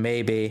fix him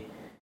maybe.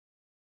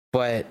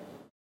 But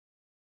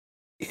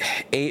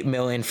 $8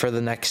 million for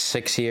the next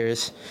 6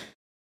 years.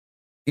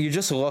 You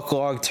just look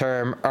long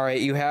term. All right,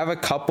 you have a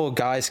couple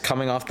guys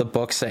coming off the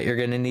books that you're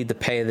going to need to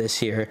pay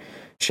this year.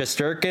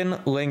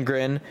 Shesterkin,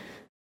 Lindgren,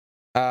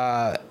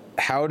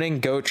 Howden,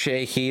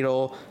 Gauthier,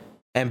 Hedel,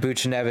 and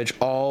Buchnevich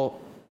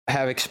all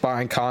have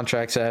expiring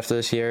contracts after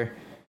this year.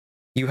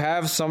 You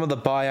have some of the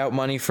buyout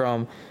money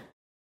from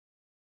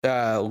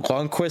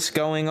Lundqvist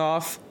going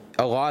off.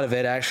 A lot of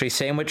it, actually.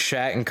 Same with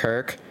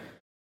Shattenkirk,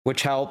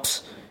 which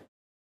helps.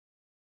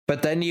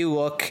 But then you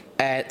look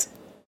at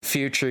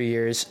future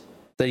years.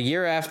 The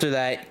year after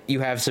that, you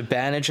have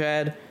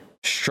Zibanejad,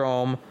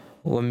 Strome,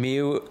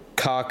 Lemieux,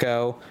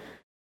 Kakko,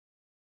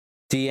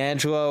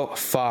 D'Angelo,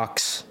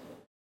 Fox.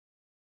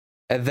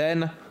 And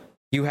then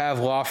you have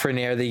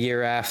Lafreniere the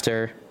year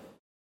after.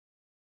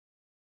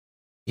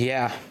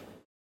 Yeah,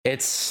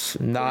 it's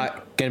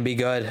not going to be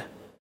good.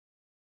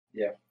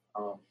 Yeah.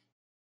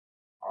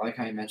 I like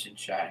how you mentioned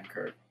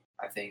Shattenkirk.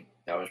 I think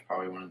that was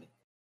probably one of the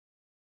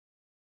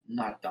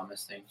not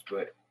dumbest things,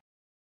 but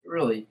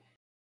really,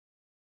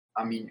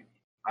 I mean,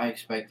 I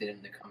expected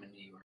him to come in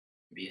New York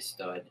and be a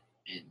stud,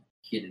 and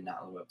he did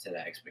not live up to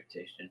that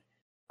expectation.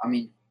 I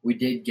mean, we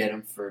did get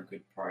him for a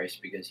good price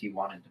because he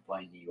wanted to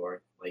play in New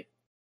York. Like,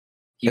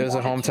 it was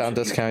a hometown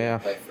discount,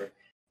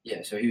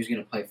 yeah. So he was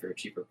going to play for a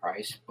cheaper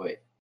price,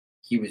 but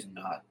he was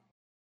not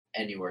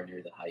anywhere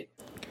near the hype.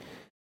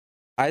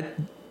 I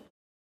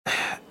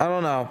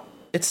don't know.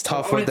 It's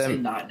tough with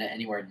them. Not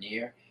anywhere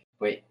near,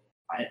 but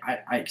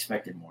I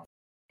expected more.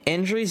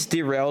 Injuries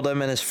derailed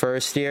him in his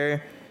first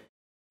year,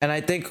 and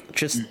I think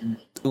just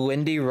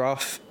Lindy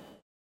Ruff,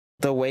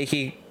 the way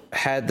he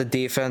had the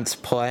defense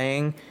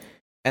playing,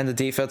 and the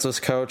defense was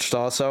coached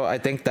also, I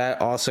think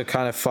that also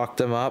kind of fucked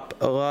him up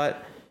a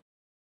lot.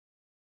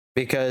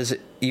 Because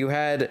you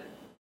had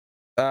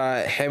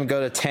him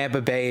go to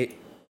Tampa Bay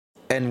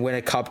and win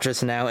a cup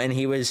just now, and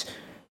he was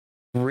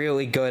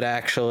really good,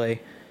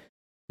 actually.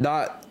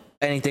 Not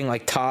anything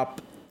like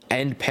top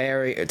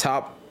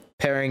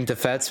pairing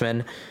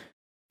defenseman,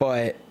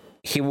 but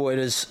he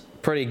was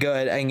pretty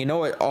good. And you know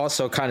what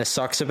also kind of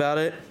sucks about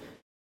it?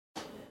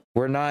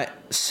 We're not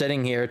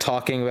sitting here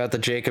talking about the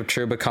Jacob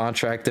Trouba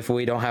contract if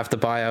we don't have to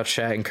buy out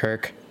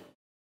Shattenkirk.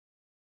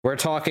 We're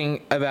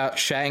talking about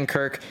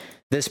Shattenkirk,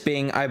 this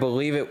being, I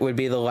believe it would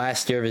be the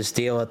last year of his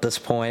deal at this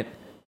point.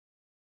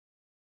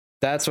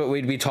 That's what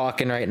we'd be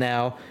talking right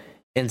now.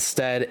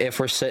 Instead, if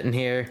we're sitting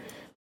here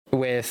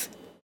with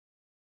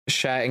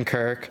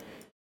Shattenkirk.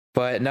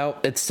 But no,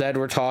 instead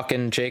we're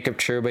talking Jacob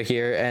Trouba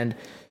here, and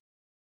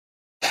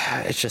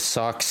it just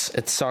sucks.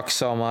 It sucks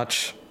so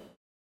much.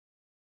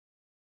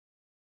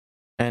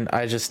 And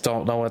I just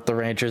don't know what the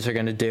Rangers are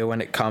going to do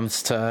when it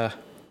comes to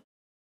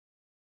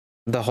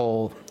the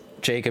whole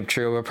Jacob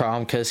Trouba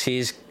problem, because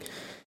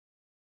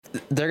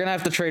they're going to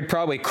have to trade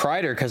probably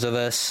Kreider because of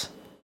this,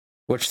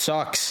 which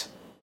sucks.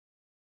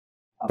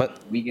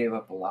 But we gave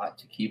up a lot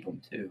to keep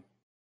him too.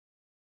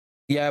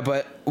 Yeah,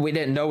 but we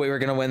didn't know we were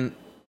going to win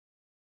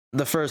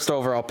the first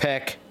overall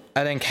pick.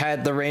 I think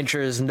had the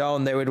Rangers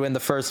known they would win the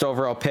first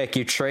overall pick,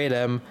 you trade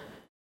him,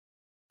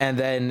 and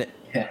then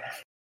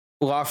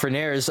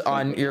Lafreniere's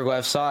on your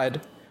left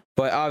side.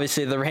 But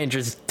obviously the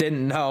Rangers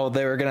didn't know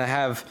they were going to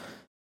have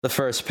the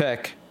first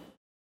pick.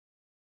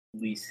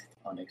 Least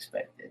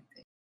unexpected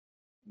thing.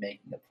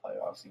 Making the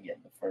playoffs and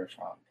getting the first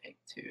round pick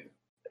too.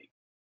 Like,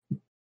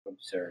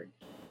 absurd.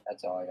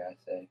 That's all I gotta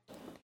say.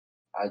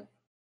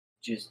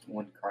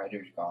 When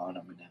Kreider's gone,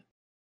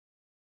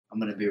 I'm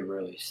gonna be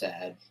really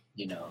sad.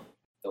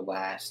 The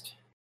last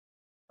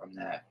from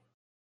that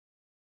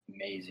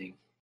amazing,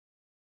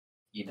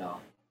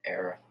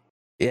 era.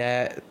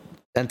 Yeah,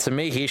 And to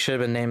me, he should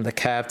have been named the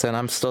captain.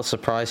 I'm still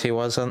surprised he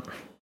wasn't.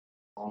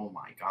 Oh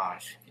my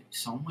gosh.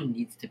 Someone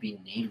needs to be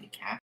named the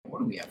captain. What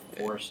do we have,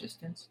 4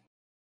 assistants?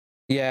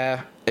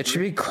 Yeah, it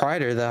should be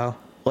Kreider, though.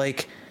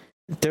 Like,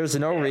 there's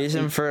no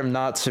reason for him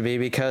not to be,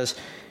 because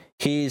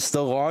he's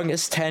the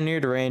longest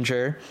tenured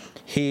Ranger.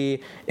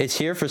 He is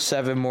here for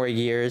 7 more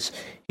years.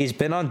 He's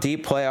been on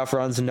deep playoff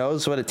runs,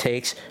 knows what it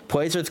takes,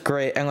 plays with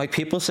grit. And, like,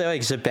 people say,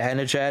 like,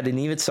 Zibanejad, and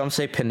even some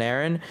say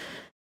Panarin.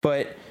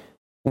 But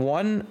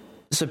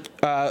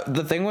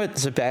the thing with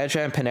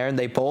Zibanejad and Panarin,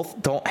 they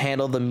both don't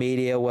handle the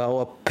media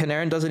well.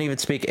 Panarin doesn't even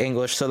speak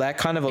English, so that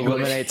kind of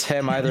eliminates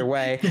him either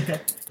way.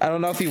 I don't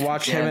know if you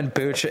watched him and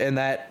Booch in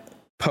that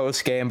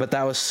post game, but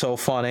that was so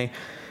funny.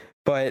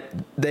 But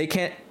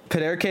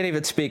Panarin can't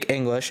even speak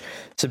English.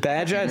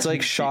 Zibanejad's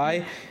like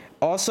shy.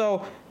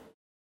 Also,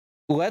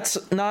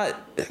 let's not.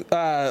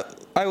 I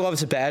love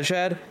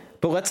Zibanejad,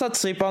 but let's not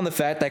sleep on the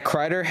fact that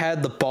Kreider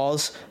had the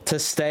balls to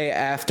stay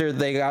after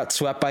they got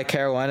swept by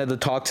Carolina to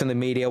talk to the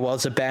media, while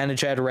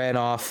Zibanejad ran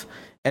off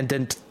and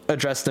didn't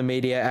address the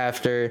media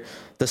after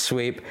the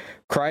sweep.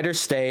 Kreider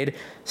stayed,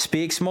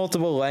 speaks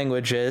multiple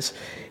languages.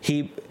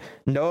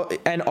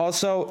 And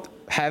also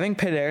having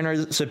Panarin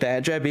or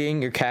Zibanejad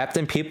being your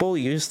captain, people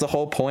use the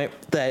whole point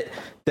that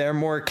they're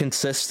more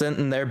consistent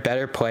and they're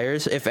better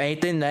players. If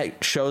anything,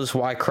 that shows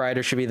why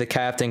Kreider should be the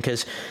captain,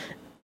 because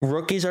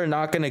rookies are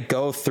not going to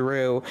go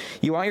through.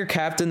 You want your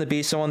captain to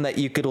be someone that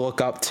you could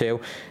look up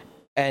to.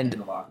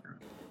 And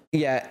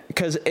yeah,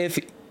 because if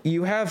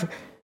you have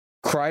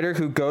Kreider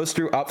who goes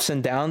through ups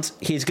and downs,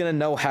 he's going to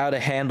know how to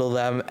handle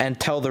them and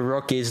tell the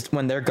rookies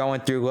when they're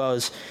going through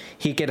lows.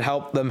 He could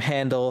help them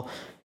handle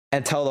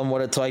and tell them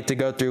what it's like to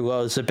go through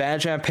lows.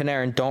 Zibanejad and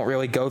Panarin don't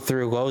really go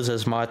through lows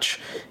as much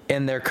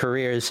in their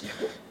careers.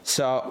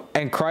 So,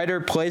 and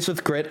Kreider plays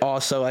with grit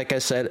also, like I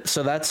said.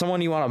 So that's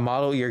someone you want to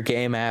model your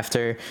game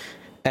after.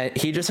 And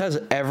he just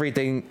has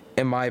everything,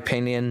 in my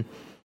opinion,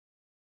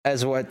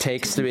 as what it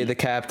takes to be the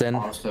captain.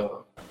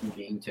 Also,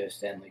 being to a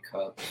Stanley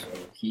Cup, so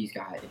he's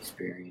got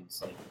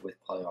experience like with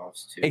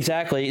playoffs too.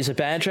 Exactly.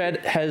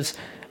 Zibanejad has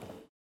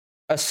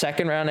a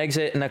second-round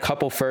exit and a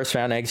couple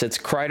first-round exits.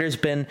 Kreider's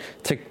been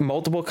to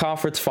multiple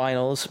conference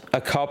finals,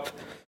 a cup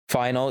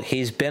final.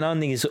 He's been on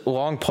these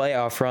long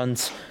playoff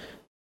runs.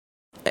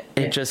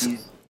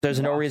 There's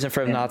no reason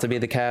for him not to be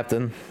the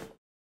captain.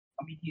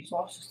 I mean, he's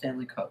lost the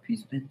Stanley Cup.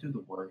 He's been through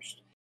the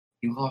worst.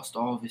 He lost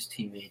all of his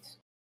teammates,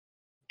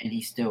 and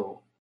he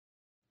still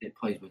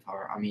plays with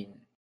heart. I mean,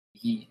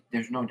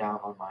 there's no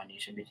doubt in my mind he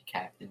should be the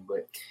captain,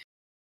 but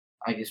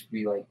I guess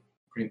we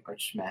pretty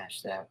much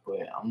smashed that.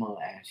 But I'm gonna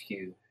ask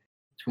you,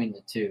 between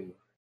the two,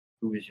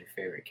 who is your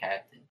favorite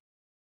captain?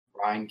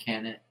 Ryan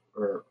Callahan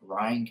or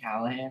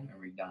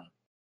McDonough?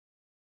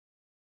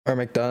 Or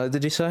McDonough,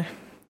 did you say?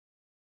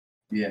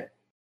 Yeah.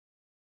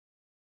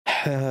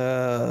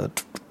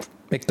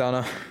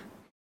 McDonough.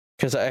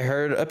 Because I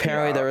heard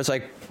apparently there was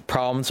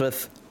problems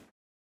with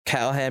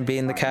Callahan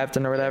being the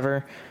captain or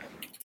whatever.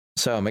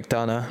 So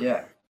McDonough.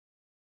 Yeah.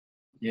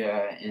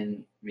 Yeah,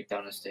 and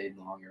McDonough stayed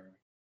longer.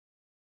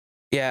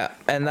 Yeah,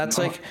 and that's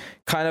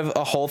kind of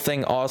a whole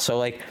thing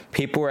also.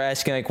 People were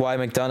asking why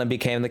McDonough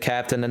became the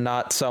captain and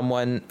not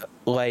someone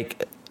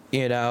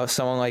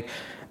someone like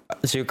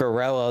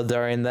Zuccarello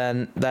during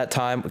that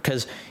time,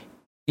 because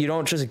you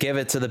don't just give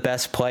it to the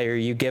best player.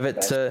 You give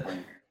it to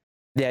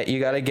you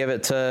got to give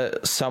it to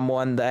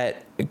someone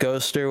that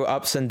goes through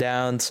ups and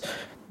downs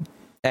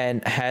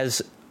and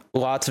has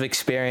lots of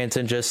experience,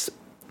 and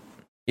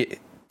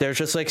there's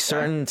just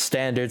certain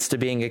standards to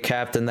being a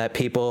captain that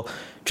people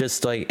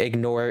just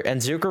ignore.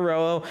 And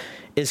Zuccarello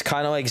is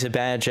kind of like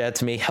Zibanejad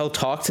to me. He'll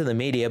talk to the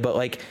media,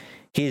 but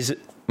he's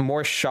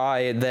more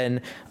shy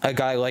than a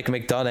guy like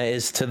McDonough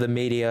is to the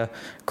media.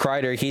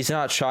 Kreider, he's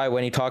not shy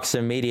when he talks to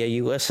the media.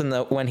 You listen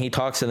when he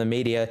talks to the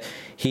media,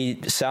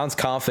 he sounds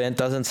confident,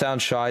 doesn't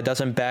sound shy,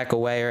 doesn't back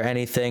away or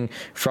anything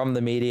from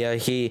the media.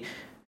 He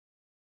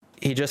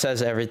just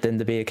has everything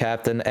to be a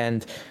captain.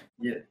 And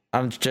yeah.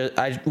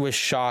 I was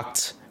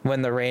shocked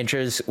when the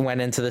Rangers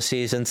went into the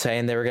season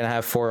saying they were going to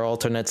have 4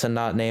 alternates and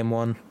not name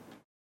one.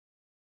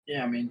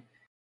 Yeah, I mean,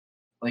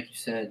 like you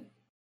said,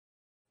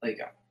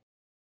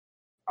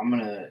 I'm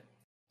going to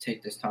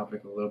take this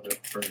topic a little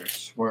bit further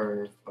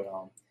swerve, but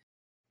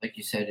like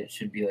you said, it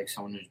should be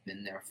someone who's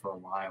been there for a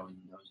while and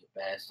knows it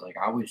best.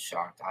 I was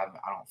shocked. I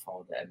don't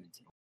follow the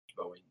Edmonton,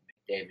 but when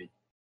McDavid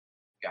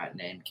got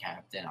named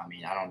captain, I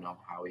mean, I don't know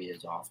how he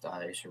is off the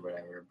ice or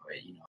whatever, but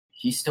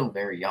he's still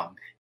very young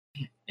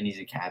and he's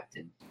a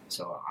captain.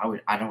 So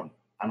I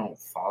don't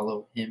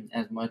follow him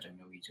as much. I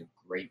know he's a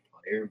great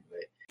player,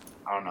 but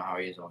I don't know how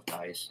he is off the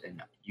ice.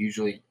 And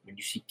usually when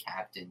you see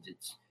captains,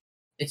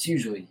 it's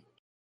usually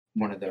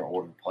one of their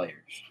older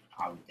players,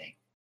 I would think.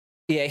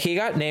 Yeah, he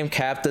got named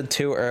captain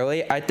too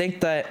early. I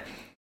think that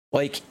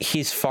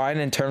he's fine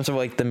in terms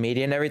of the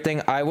media and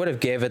everything. I would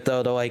have gave it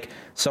though to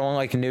someone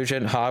like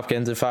Nugent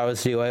Hopkins if I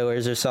was the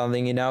Oilers or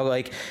something,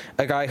 a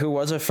guy who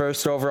was a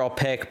first overall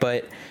pick,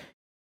 but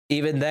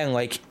even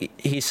then,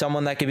 he's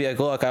someone that could be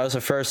look, I was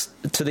a first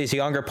to these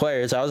younger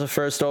players. I was a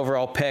first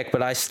overall pick,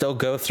 but I still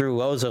go through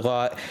lows a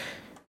lot.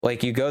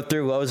 Like, you go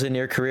through lows in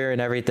your career and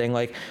everything.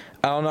 Like,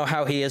 I don't know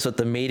how he is with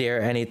the media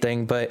or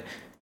anything, but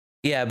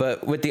yeah,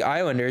 but with the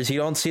Islanders, you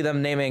don't see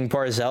them naming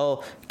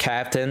Barzell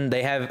captain.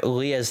 They have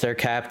Lee as their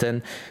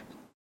captain.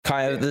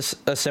 Kind of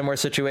a similar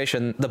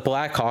situation. The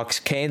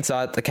Blackhawks, Kane's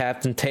not the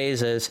captain,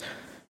 Taze is.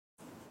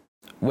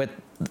 With,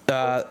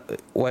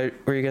 what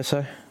were you going to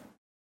say?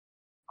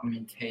 I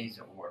mean, Taze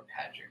or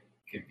Patrick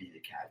could be the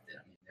captain.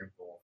 I mean,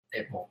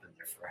 they've both been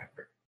there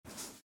forever.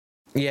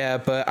 Yeah,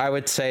 but I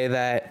would say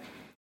that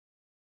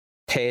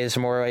Taze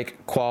more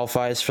like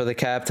qualifies for the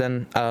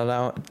captain. I don't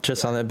know,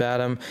 just something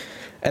about him.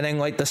 And then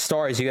like the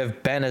Stars, you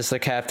have Ben as the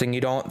captain. You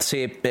don't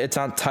see it's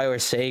not Tyler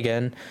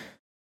Seguin.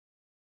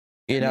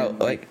 You know,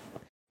 like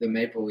the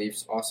Maple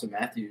Leafs, Austin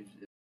Matthews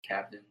is the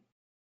captain.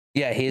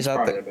 Yeah, he's out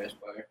probably the best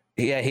player.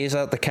 Yeah, he's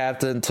out the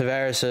captain.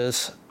 Tavares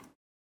is.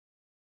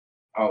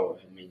 Oh,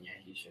 I mean, yeah,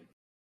 he should.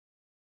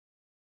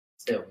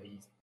 Still,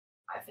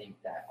 I think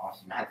that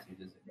Austin Matthews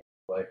is a best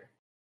player.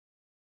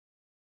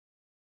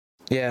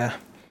 Yeah.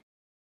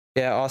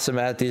 Yeah, Austin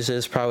Matthews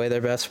is probably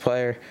their best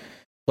player.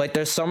 Like,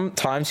 there's some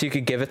times you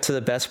could give it to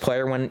the best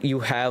player when you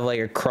have, like,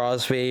 a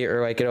Crosby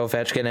or, like, an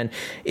Ovechkin. And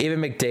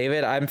even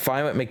McDavid, I'm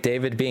fine with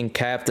McDavid being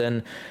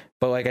captain.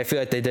 But, like, I feel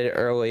like they did it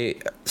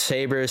early.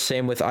 Sabres,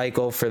 same with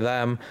Eichel for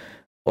them.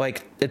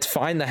 Like, it's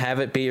fine to have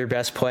it be your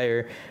best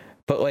player.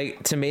 But,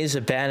 like, to me,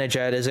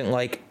 Zibanejad isn't,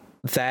 like,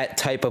 that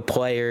type of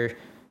player.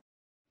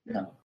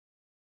 No.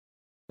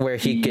 Where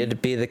he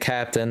could be the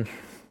captain.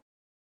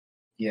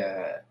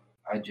 Yeah,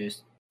 I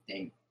just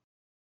think,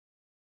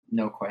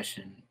 no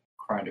question,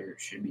 Kreider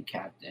should be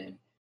captain.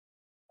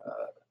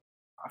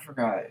 I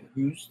forgot,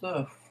 who's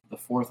the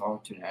fourth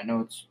alternate? I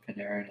know it's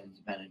Panarin and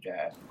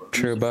Zibanejad.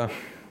 Trouba.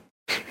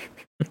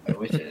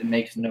 Which it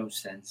makes no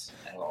sense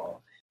at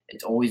all.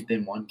 It's always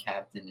been one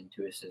captain and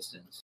two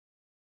assistants.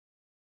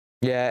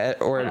 Yeah,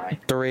 or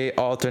three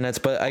alternates,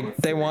 but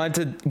they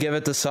wanted to give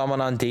it to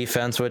someone on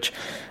defense, which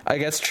I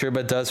guess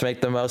Trouba does make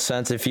the most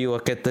sense if you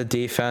look at the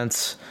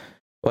defense.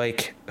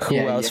 Like, who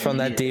else from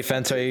that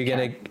defense are you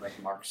gonna?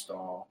 Like Mark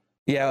Stahl.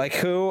 Yeah, like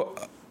who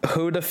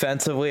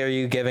defensively are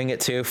you giving it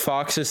to?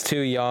 Fox is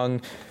too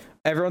young.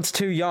 Everyone's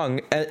too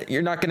young.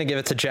 You're not gonna give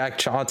it to Jack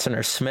Johnson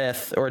or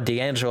Smith or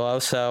D'Angelo.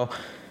 So,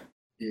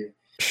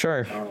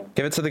 sure,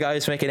 give it to the guy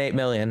who's making $8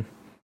 million.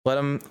 Let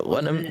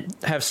him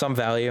have some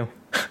value.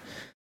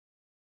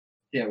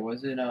 Yeah,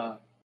 was it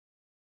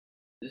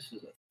this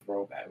is a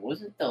throwback.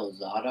 Wasn't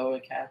Delzato a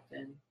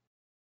captain?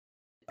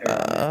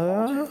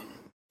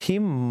 He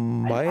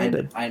might have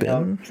been. I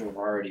know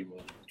Girardi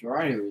was.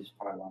 Girardi was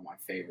probably one of my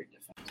favorite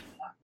defensemen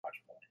I watch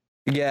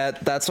play. Yeah,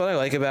 that's what I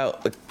like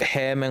about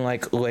him and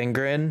like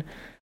Lindgren.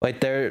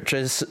 Like, they're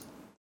just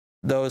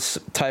those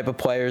type of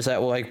players that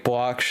will like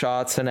block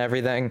shots and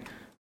everything.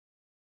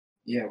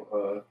 Yeah,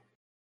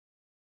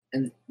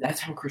 and that's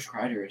how Chris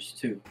Kreider is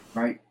too,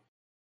 right?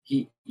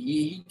 He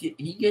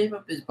gave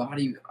up his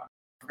body. I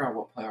forgot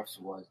what playoffs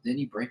it was. Didn't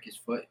he break his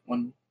foot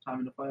one time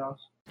in the playoffs?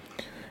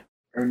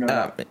 Or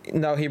no?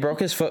 No, he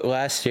broke his foot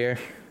last year.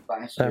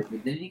 But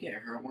didn't he get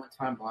hurt one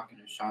time blocking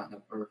a shot?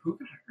 Or who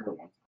got hurt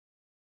one time?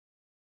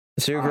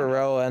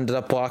 Zuccarello ended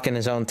up blocking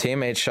his own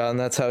teammate's shot, and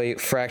that's how he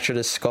fractured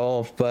his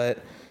skull. But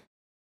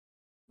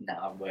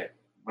but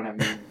what I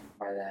mean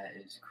by that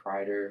is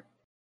Kreider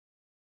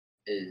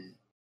is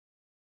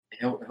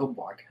he'll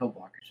block a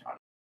shot.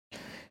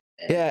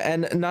 Yeah,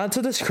 and not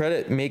to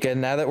discredit Mika,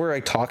 now that we're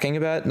like talking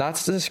about it, not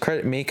to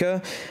discredit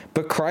Mika,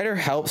 but Kreider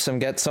helps him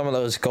get some of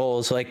those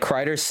goals. Like,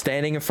 Kreider's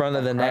standing in front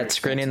of the net,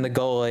 screening the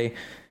goalie.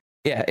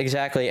 Yeah,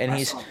 exactly. And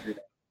he's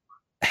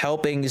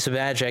helping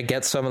Zibanejad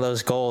get some of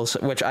those goals,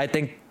 which I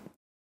think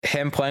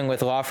him playing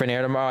with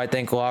Lafreniere tomorrow, I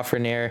think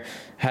Lafreniere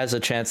has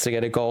a chance to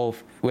get a goal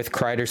with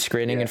Kreider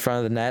screening in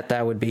front of the net.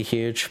 That would be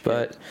huge,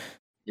 but...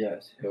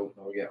 Yes, he'll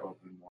get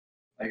open more.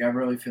 Like, I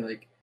really feel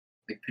like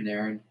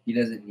Panarin, he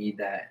doesn't need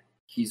that.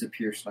 He's a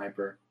pure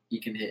sniper. He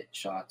can hit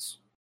shots.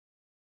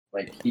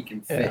 Like, he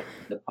can fit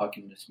the puck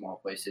into small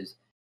places.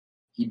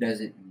 He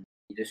doesn't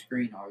need a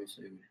screen,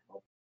 obviously. It would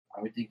help.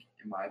 I would think,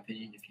 in my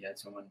opinion, if he had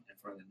someone in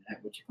front of the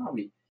net, which he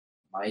probably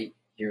might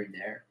here and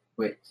there,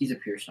 but he's a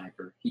pure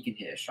sniper. He can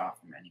hit a shot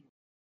from anywhere.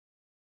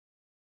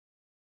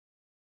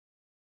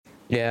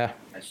 Yeah.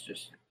 That's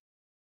just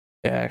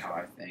how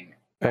I think.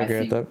 I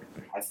agree with that.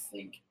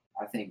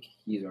 I think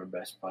he's our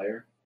best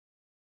player,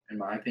 in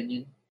my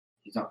opinion.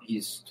 He's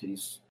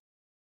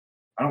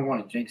I don't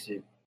want to jinx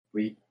it.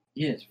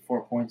 He has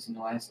 4 points in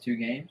the last 2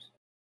 games.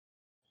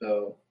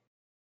 So,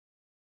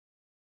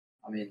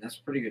 I mean, that's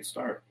a pretty good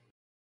start.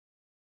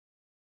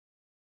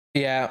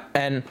 Yeah,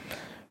 and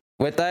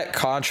with that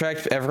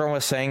contract, everyone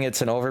was saying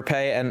it's an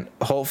overpay, and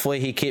hopefully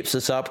he keeps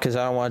this up, because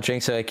I don't want to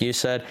jinx it like you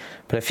said.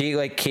 But if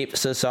he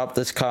keeps this up,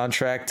 this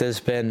contract has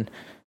been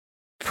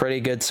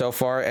pretty good so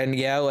far. And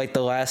yeah, like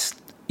the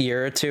last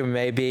year or two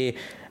may be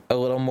a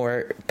little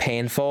more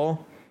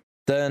painful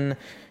than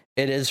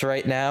it is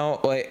right now.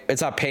 Like,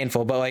 it's not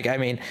painful, but I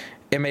mean,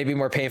 it may be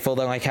more painful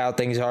than how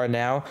things are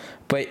now.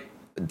 But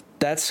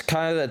that's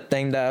kind of the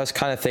thing that I was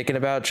kind of thinking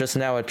about just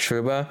now with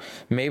Trouba.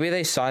 Maybe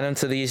they sign him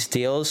to these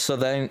deals so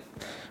then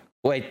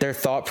like their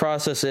thought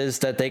process is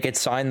that they could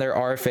sign their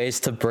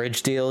RFAs to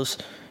bridge deals.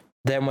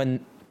 Then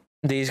when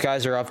these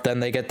guys are up, then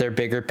they get their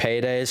bigger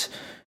paydays.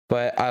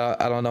 But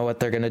I don't know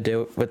what they're going to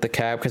do with the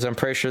cap, because I'm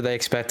pretty sure they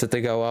expect it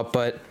to go up.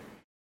 But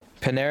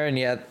Panarin,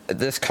 yeah,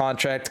 this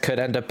contract could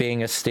end up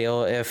being a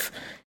steal if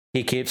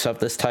he keeps up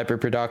this type of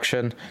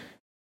production.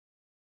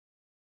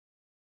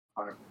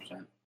 100%.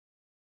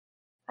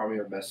 Probably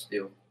our best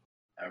deal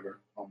ever,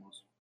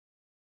 almost.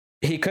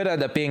 He could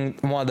end up being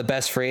one of the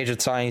best free agent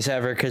signings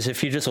ever, because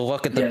if you just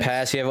look at the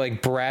past, you have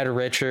like Brad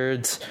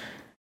Richards,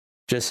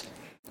 just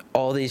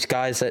all these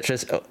guys that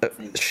just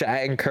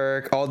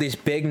Shattenkirk, all these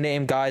big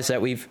name guys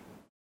that we've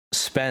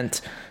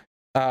spent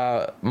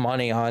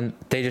money on.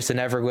 They just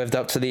never lived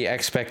up to the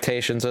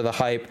expectations or the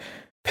hype.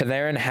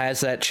 Panarin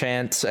has that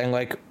chance, and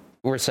like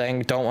we're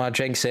saying, don't want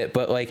to jinx it,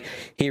 but like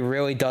he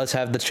really does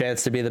have the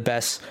chance to be the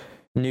best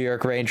New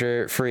York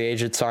Ranger free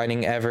agent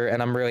signing ever,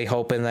 and I'm really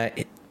hoping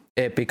that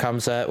it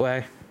becomes that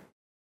way.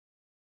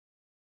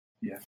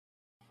 Yeah,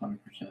 100%.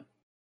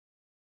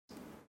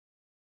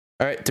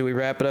 All right, do we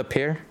wrap it up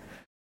here?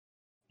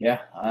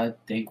 Yeah, I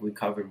think we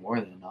covered more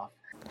than enough.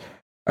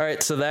 All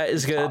right, so that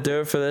is going to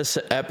do it for this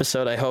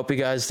episode. I hope you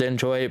guys did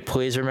enjoy it.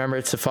 Please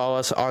remember to follow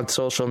us on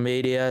social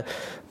media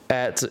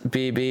at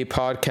BB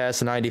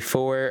Podcast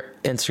 94,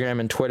 Instagram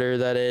and Twitter,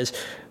 that is.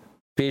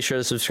 Be sure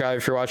to subscribe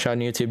if you're watching on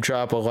YouTube.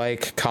 Drop a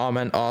like,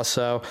 comment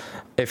also.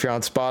 If you're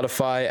on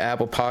Spotify,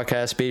 Apple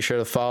Podcasts, be sure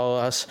to follow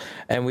us.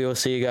 And we will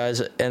see you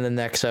guys in the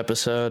next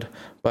episode.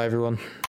 Bye, everyone.